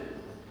meant it.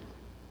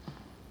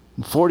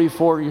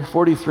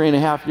 43 and a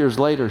half years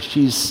later,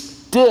 she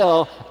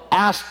still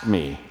asked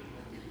me.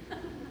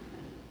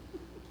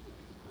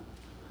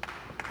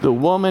 The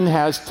woman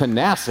has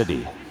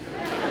tenacity.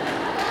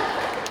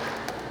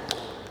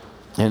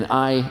 And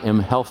I am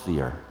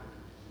healthier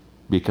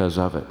because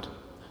of it.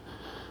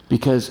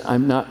 Because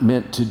I'm not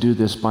meant to do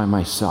this by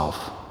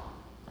myself.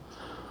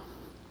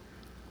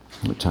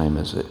 What time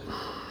is it?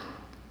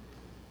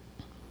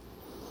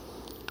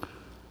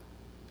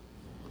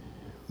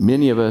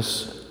 Many of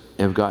us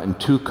have gotten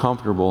too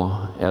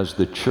comfortable as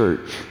the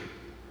church,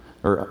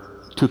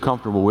 or too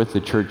comfortable with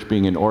the church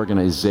being an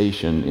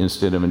organization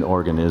instead of an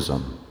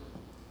organism.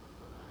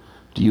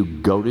 Do you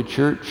go to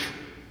church,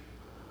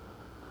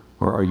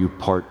 or are you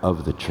part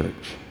of the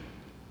church?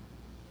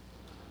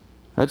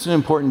 That's an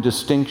important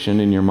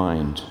distinction in your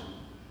mind.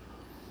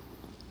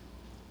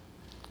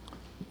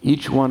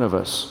 Each one of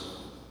us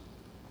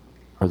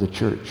are the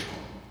church.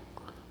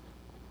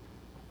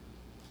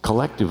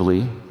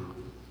 Collectively,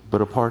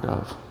 but a part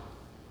of.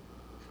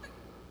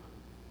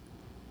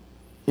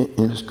 It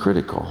is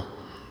critical.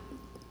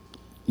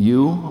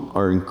 You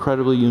are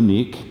incredibly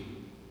unique.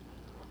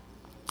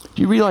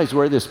 Do you realize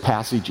where this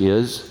passage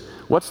is?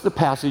 What's the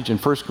passage in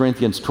 1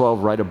 Corinthians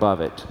 12 right above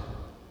it?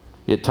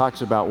 It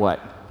talks about what?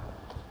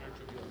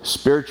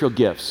 Spiritual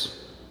gifts.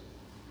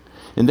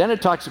 And then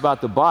it talks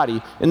about the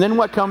body. And then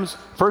what comes?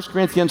 1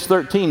 Corinthians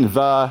 13,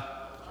 the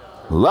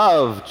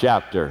love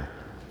chapter.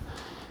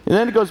 And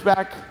then it goes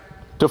back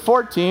to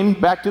 14,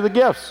 back to the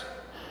gifts.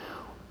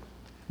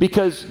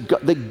 Because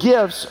the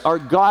gifts are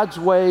God's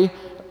way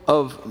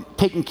of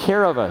taking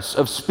care of us,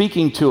 of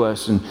speaking to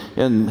us,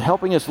 and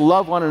helping us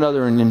love one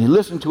another and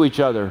listen to each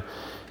other.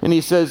 And he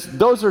says,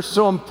 those are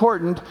so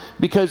important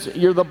because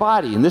you're the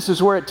body, and this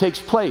is where it takes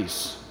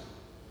place.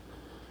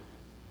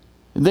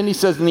 And then he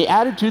says, and the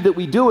attitude that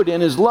we do it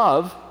in is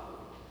love,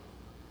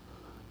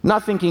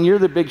 not thinking you're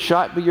the big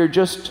shot, but you're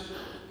just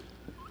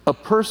a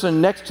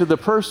person next to the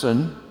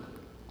person.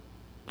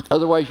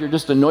 Otherwise, you're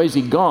just a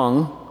noisy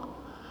gong.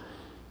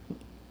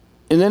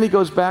 And then he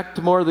goes back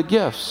to more of the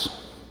gifts,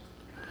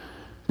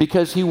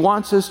 because he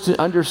wants us to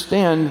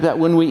understand that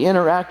when we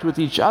interact with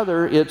each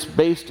other, it's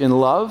based in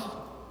love,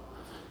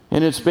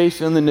 and it's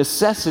based on the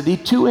necessity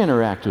to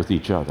interact with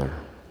each other.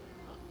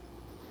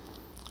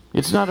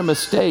 It's not a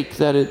mistake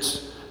that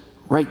it's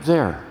right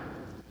there.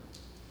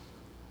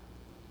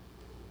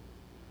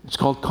 It's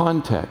called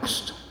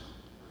context.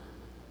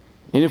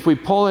 And if we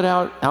pull it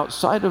out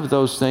outside of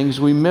those things,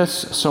 we miss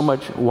so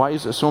much. Why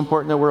is it so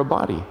important that we're a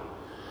body?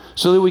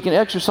 So that we can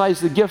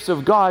exercise the gifts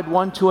of God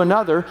one to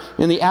another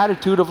in the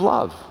attitude of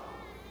love.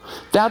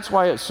 That's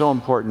why it's so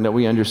important that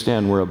we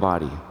understand we're a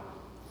body.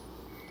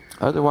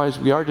 Otherwise,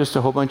 we are just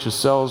a whole bunch of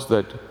cells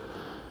that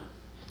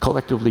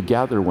collectively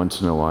gather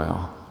once in a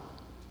while.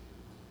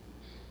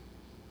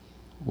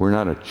 We're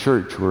not a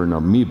church, we're an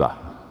amoeba.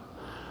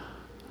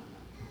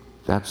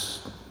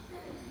 That's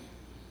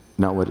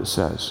not what it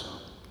says.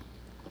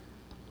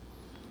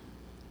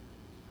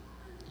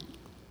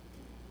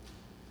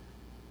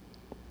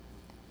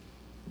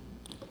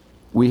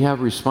 We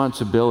have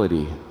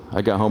responsibility.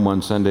 I got home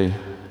one Sunday.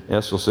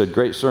 Estel said,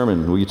 "Great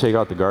sermon. Will you take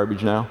out the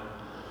garbage now?"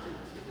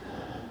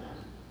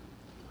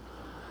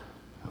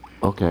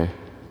 Okay.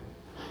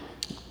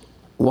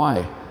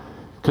 Why?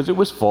 Because it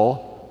was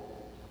full.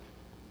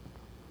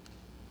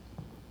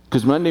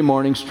 Because Monday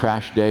morning's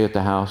trash day at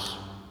the house.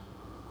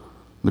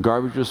 The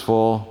garbage was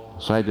full,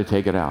 so I had to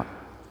take it out.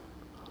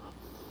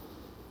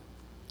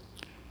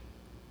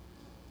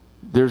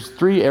 There's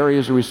 3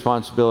 areas of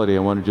responsibility I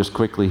want to just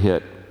quickly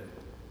hit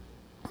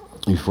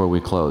before we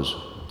close.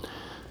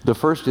 The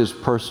first is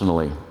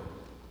personally.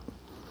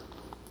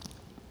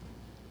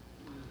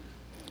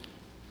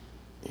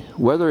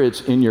 Whether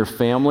it's in your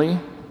family,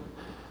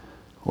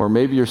 or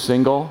maybe you're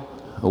single,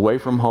 away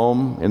from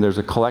home, and there's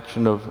a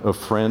collection of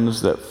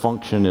friends that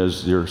function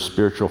as your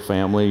spiritual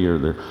family or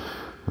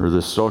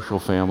the social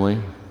family,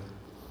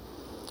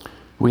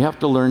 we have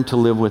to learn to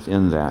live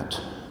within that.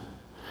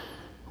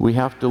 We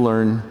have to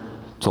learn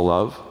to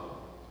love,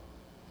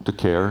 to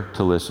care,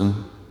 to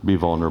listen, be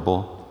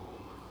vulnerable,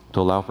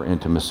 to allow for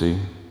intimacy.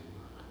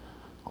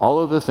 All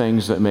of the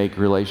things that make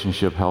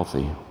relationship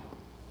healthy.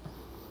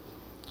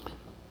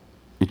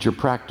 It's your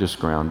practice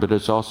ground, but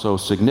it's also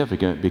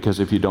significant because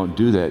if you don't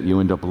do that, you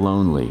end up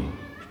lonely.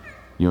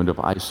 You end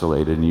up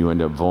isolated and you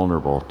end up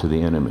vulnerable to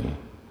the enemy.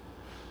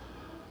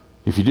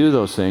 If you do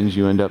those things,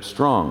 you end up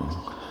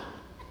strong.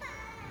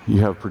 You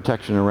have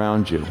protection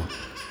around you.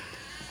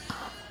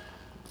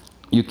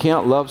 You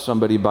can't love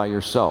somebody by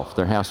yourself.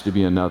 There has to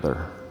be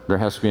another. There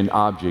has to be an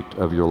object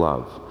of your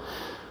love.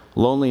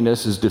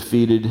 Loneliness is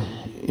defeated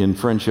in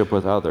friendship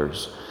with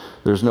others.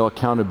 There's no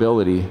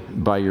accountability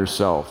by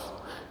yourself.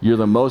 You're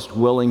the most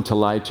willing to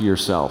lie to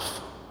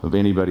yourself of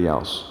anybody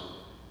else.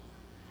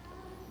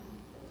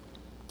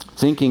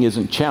 Thinking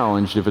isn't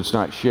challenged if it's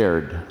not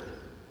shared.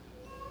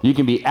 You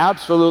can be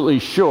absolutely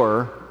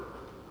sure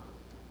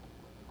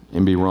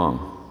and be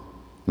wrong.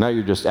 Now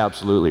you're just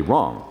absolutely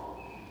wrong.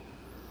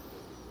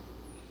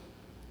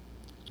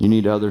 You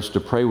need others to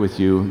pray with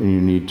you, and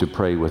you need to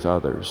pray with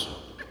others.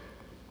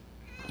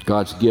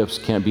 God's gifts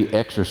can't be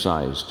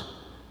exercised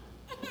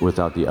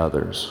without the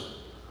others.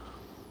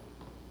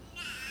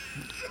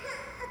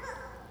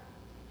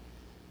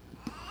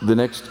 The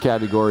next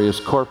category is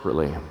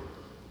corporately.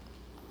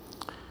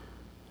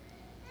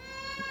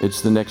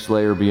 It's the next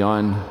layer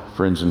beyond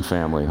friends and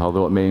family,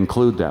 although it may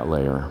include that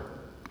layer.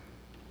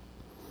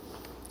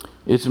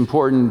 It's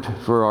important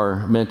for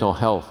our mental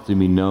health to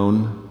be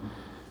known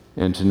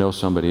and to know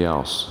somebody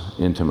else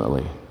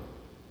intimately.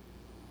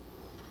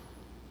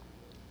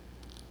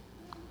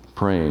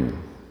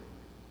 Praying,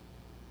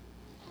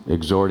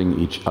 exhorting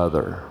each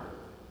other.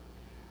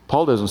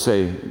 Paul doesn't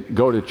say,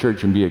 go to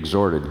church and be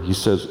exhorted. He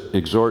says,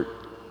 exhort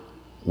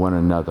one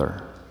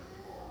another.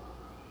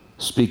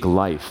 Speak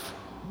life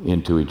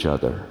into each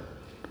other.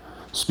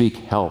 Speak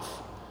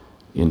health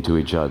into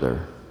each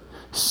other.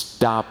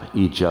 Stop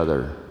each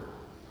other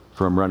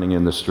from running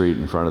in the street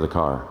in front of the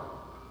car.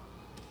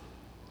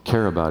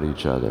 Care about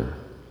each other.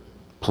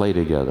 Play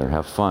together.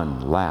 Have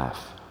fun.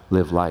 Laugh.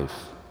 Live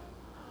life.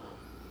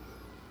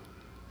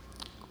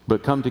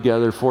 But come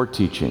together for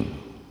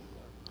teaching.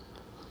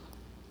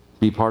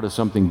 Be part of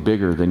something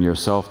bigger than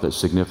yourself that's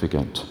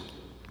significant.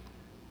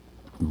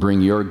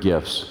 Bring your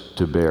gifts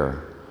to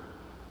bear.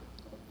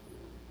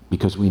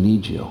 Because we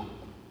need you.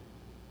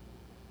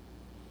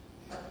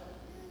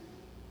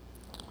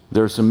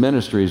 There are some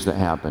ministries that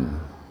happen.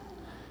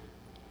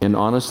 And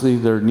honestly,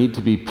 there need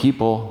to be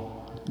people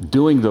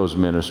doing those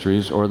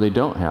ministries or they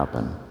don't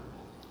happen.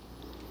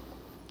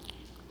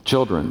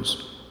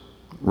 Children's.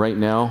 Right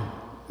now,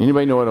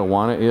 anybody know what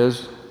Awana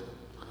is?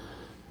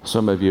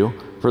 Some of you.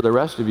 For the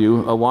rest of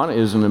you, Awana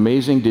is an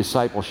amazing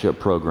discipleship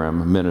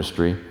program,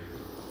 ministry.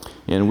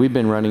 And we've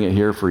been running it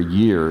here for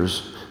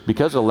years.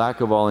 because of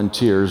lack of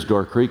volunteers,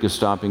 Door Creek is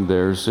stopping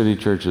theirs, City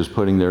Church is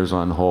putting theirs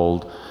on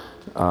hold.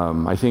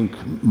 I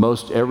think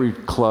most every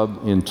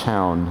club in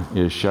town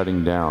is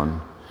shutting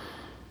down,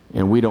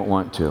 and we don't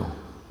want to,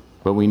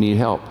 but we need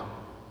help.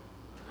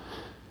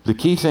 The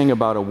key thing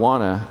about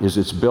Awana is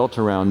it's built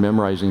around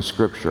memorizing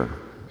Scripture.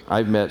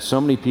 I've met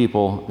so many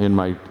people in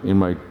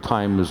my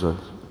time as a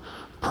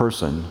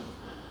person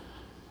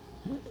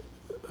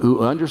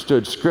who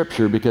understood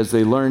Scripture because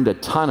they learned a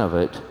ton of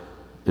it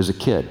as a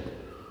kid.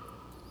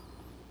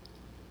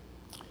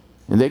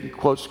 And they can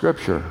quote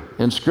Scripture,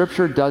 and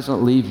Scripture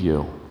doesn't leave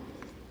you.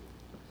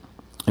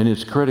 And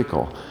it's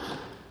critical.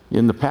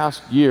 In the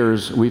past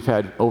years, we've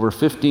had over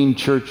 15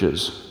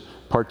 churches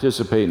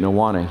participate in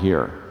Awana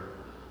here.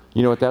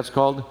 You know what that's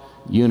called?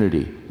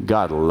 Unity.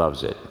 God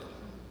loves it.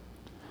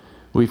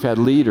 We've had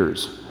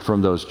leaders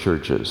from those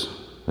churches,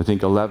 I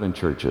think 11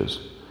 churches.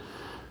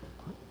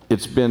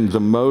 It's been the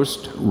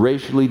most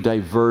racially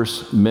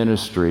diverse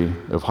ministry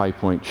of High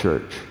Point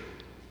Church.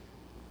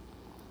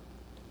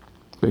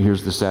 But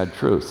here's the sad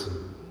truth.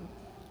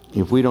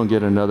 If we don't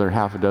get another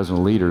half a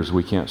dozen leaders,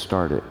 we can't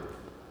start it.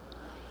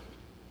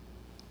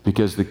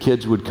 Because the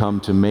kids would come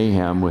to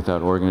mayhem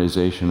without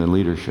organization and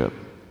leadership.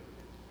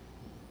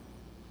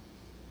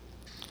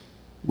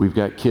 We've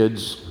got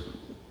kids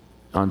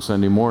on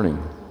Sunday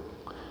morning.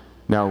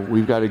 Now,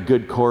 we've got a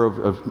good core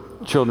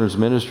of children's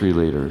ministry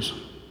leaders,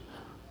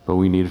 but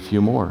we need a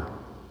few more.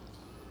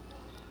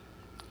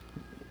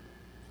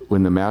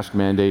 When the mask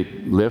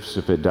mandate lifts,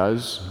 if it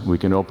does, we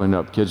can open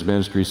up kids'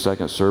 ministry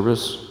second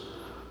service.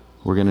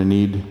 We're going to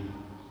need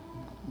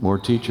more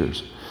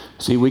teachers.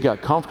 See, we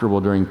got comfortable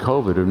during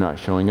COVID of not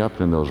showing up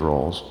in those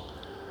roles,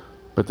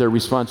 but they're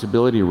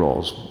responsibility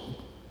roles.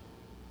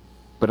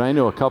 But I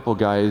know a couple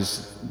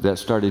guys that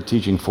started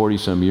teaching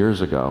 40-some years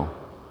ago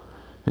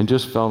and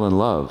just fell in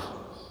love.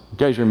 You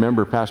guys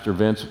remember Pastor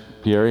Vince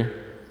Pieri?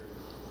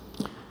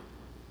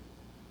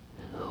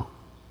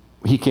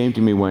 He came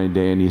to me one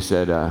day and he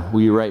said,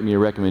 will you write me a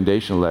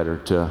recommendation letter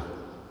to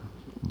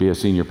be a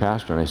senior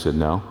pastor? And I said,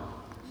 no.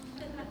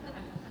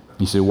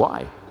 He said,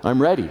 why?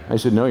 I'm ready. I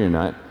said, no, you're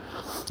not.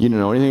 You don't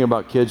know anything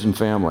about kids and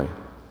family.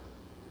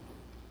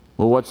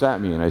 Well, what's that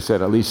mean? I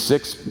said, at least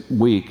 6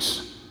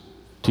 weeks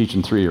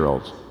teaching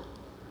 3-year-olds.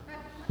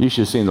 You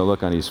should have seen the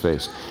look on his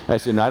face. I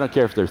said, no, I don't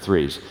care if they're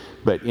 3s,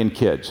 but in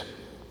kids.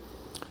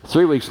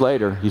 3 weeks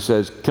later, he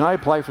says, can I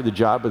apply for the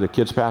job of the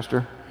kids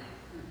pastor?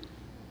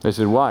 I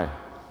said, why?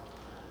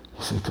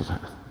 He said, because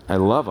I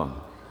love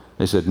them.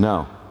 I said,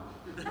 no.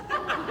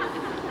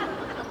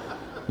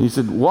 He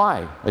said,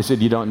 why? I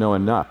said, you don't know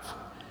enough.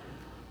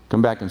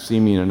 Come back and see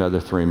me in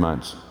another 3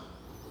 months.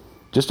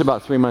 Just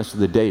about 3 months to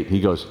the date, he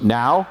goes,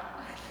 now?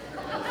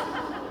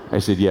 I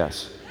said,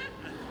 yes.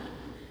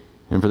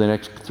 And for the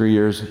next 3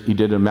 years, he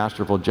did a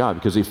masterful job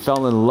because he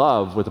fell in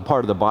love with a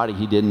part of the body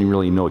he didn't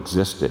really know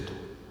existed.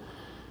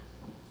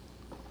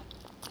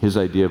 His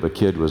idea of a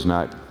kid was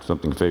not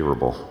something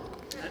favorable.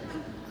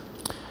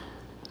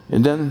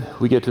 And then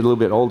we get to a little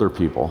bit older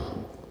people.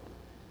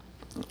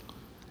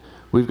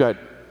 We've got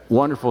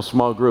wonderful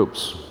small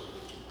groups,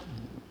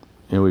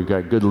 and we've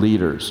got good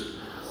leaders.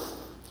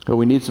 But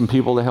we need some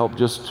people to help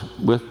just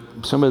with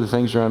some of the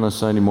things around on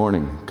Sunday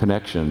morning,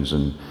 connections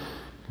and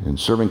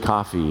serving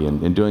coffee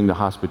and doing the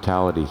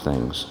hospitality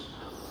things.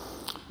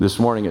 This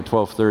morning at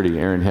 12:30,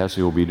 Aaron Hesse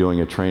will be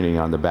doing a training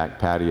on the back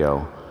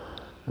patio,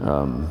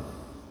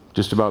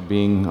 just about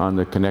being on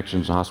the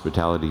connections and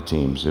hospitality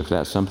teams. If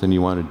that's something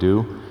you want to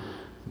do,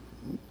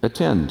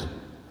 attend.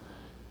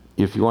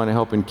 If you want to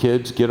help in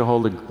kids, get a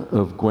hold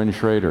of Gwen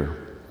Schrader.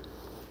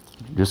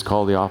 Just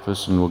call the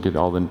office and we'll get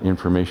all the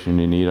information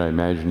you need. I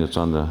imagine it's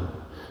on the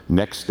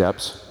next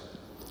steps.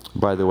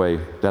 By the way,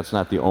 that's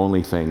not the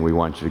only thing we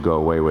want you to go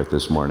away with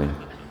this morning.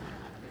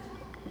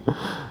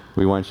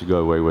 We want you to go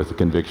away with the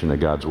conviction of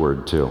God's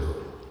Word too.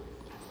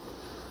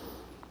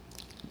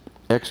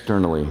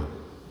 Externally,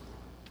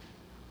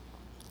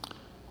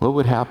 what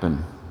would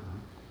happen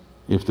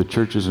if the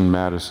churches in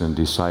Madison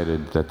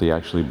decided that they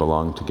actually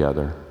belong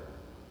together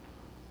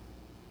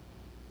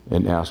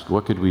and asked,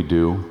 what could we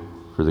do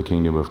for the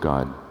kingdom of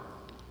God?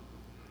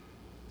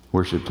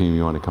 Worship team,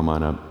 you want to come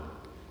on up?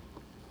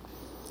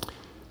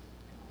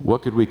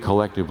 What could we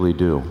collectively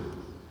do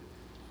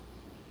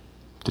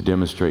to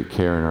demonstrate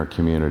care in our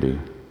community?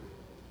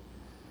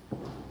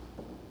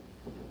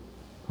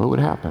 What would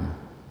happen?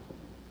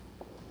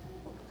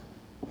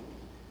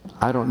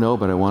 I don't know,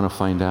 but I want to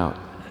find out.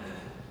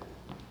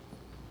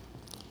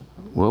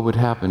 What would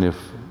happen if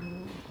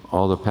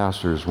all the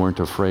pastors weren't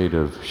afraid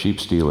of sheep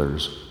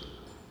stealers,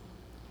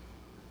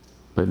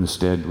 but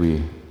instead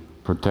we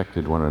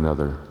protected one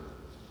another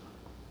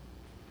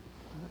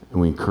and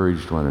we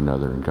encouraged one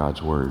another in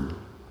God's Word?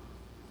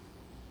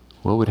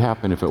 What would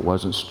happen if it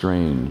wasn't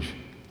strange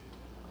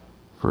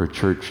for a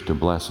church to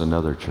bless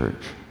another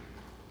church?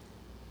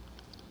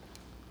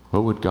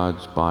 What would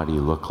God's body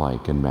look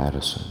like in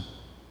Madison?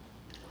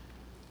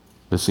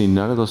 But see,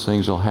 none of those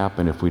things will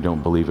happen if we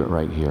don't believe it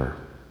right here.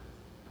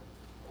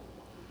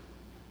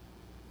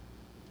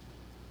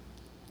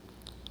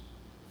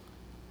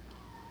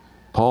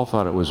 Paul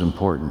thought it was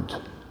important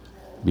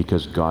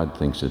because God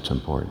thinks it's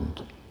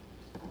important.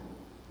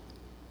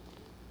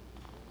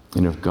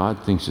 And if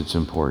God thinks it's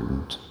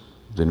important,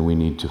 then we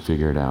need to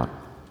figure it out.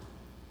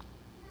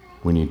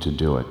 We need to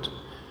do it.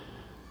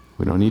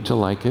 We don't need to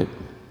like it,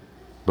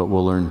 but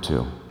we'll learn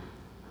to.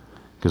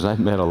 Because I've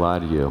met a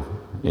lot of you,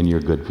 and you're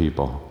good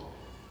people.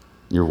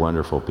 You're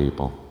wonderful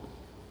people.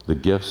 The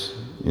gifts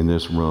in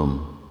this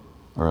room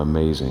are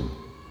amazing,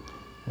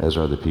 as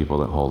are the people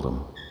that hold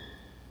them.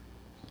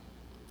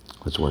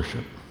 Let's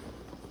worship.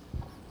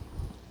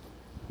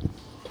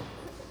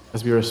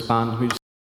 As we respond, we